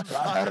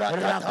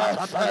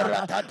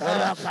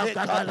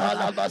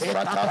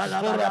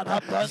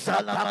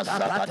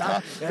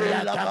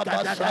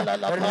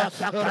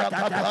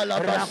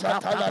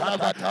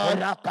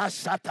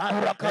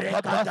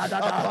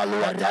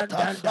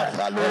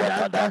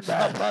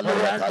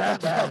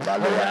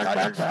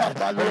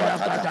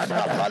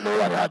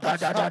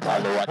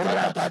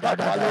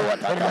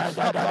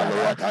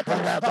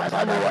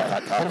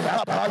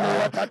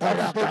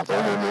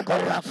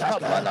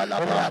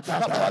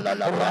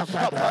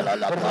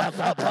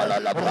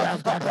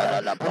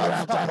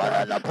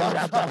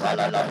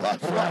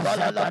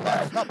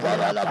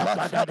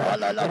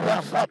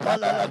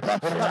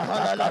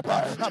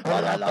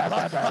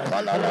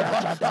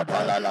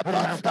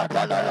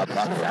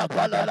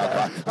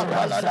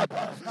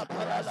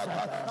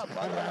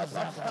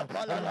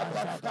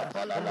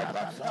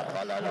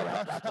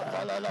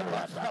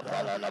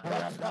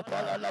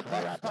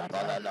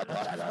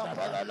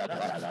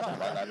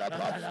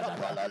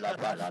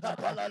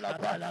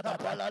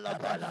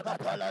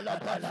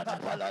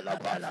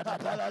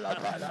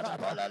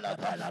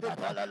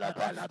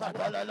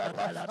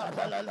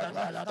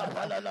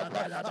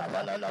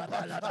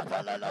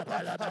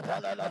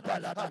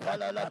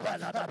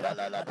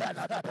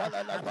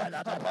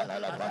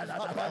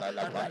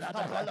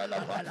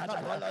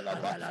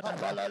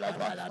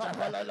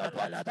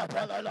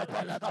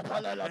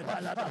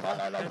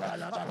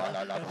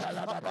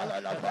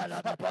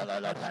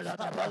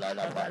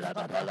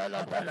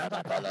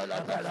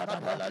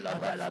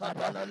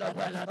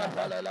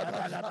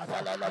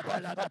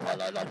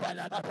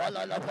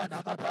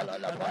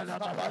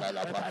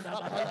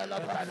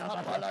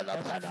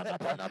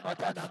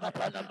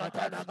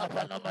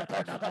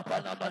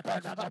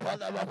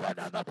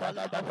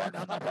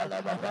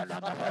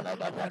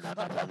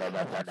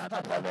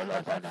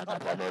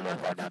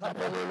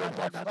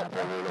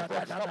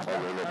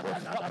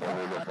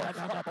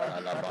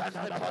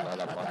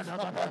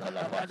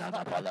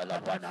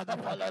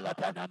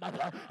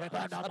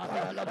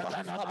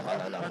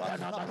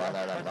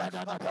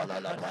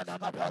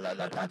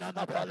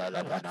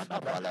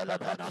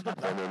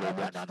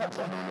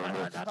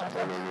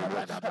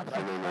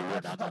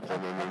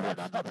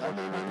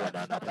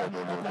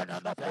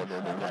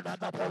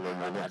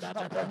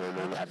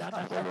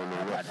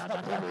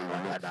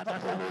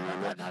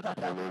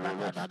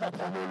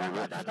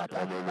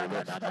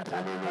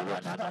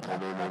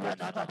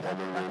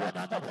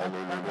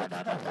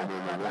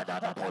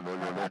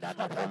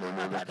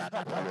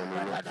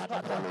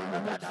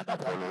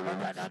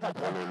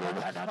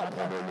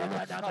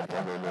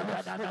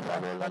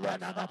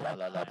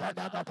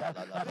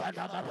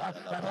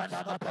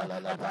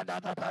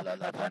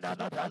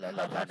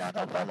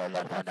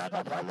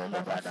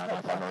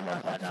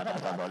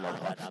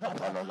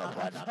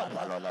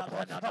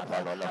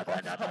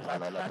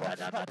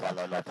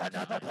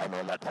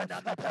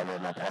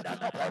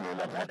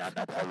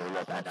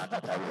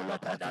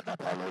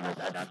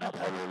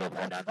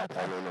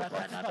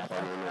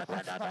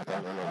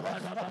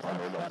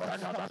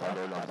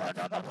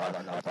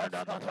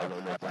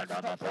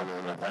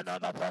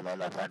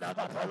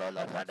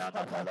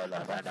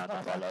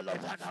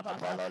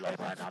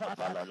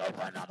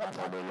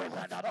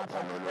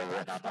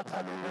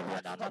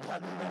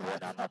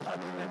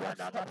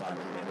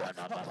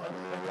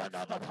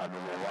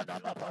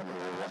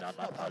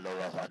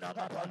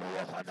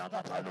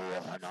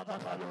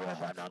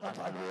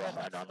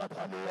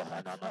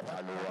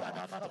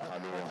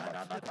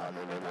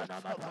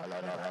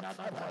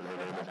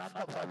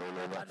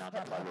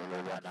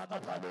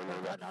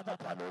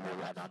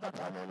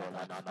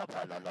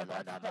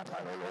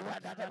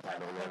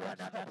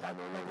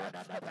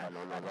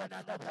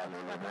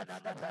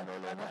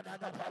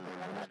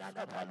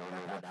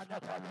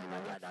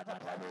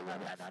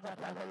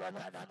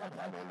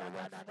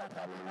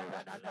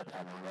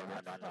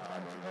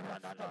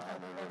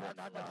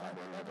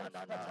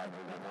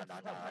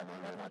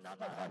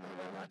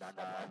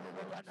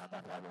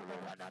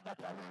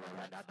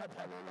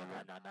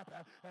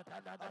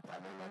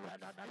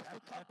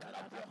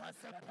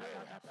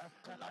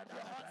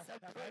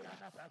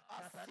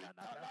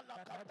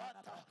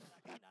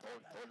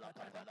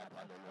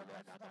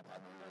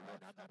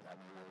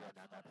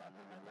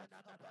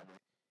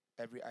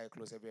 Every eye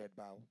closed, every head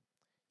bow.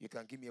 You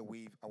can give me a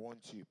wave. I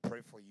want to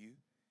pray for you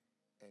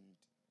and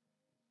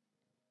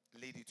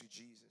lead you to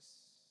Jesus.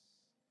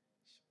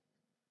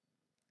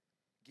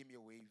 Give me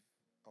a wave.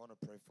 I want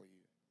to pray for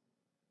you.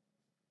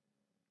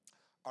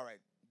 All right.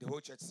 The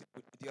whole church say,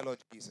 dear Lord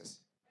Jesus,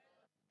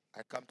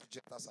 I come to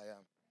just as I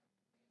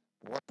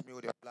am. Wash me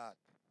with your blood.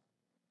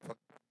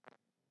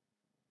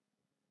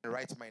 And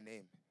write my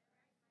name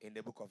in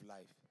the book of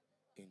life.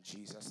 In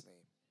Jesus' name.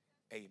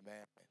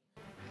 Amen.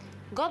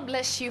 God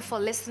bless you for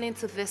listening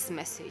to this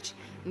message.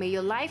 May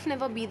your life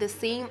never be the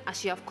same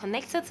as you have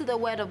connected to the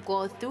Word of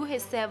God through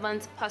His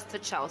servant, Pastor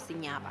Charles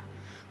Nyaba.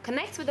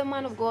 Connect with the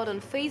man of God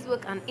on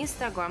Facebook and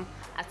Instagram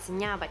at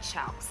Nyaba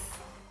Charles.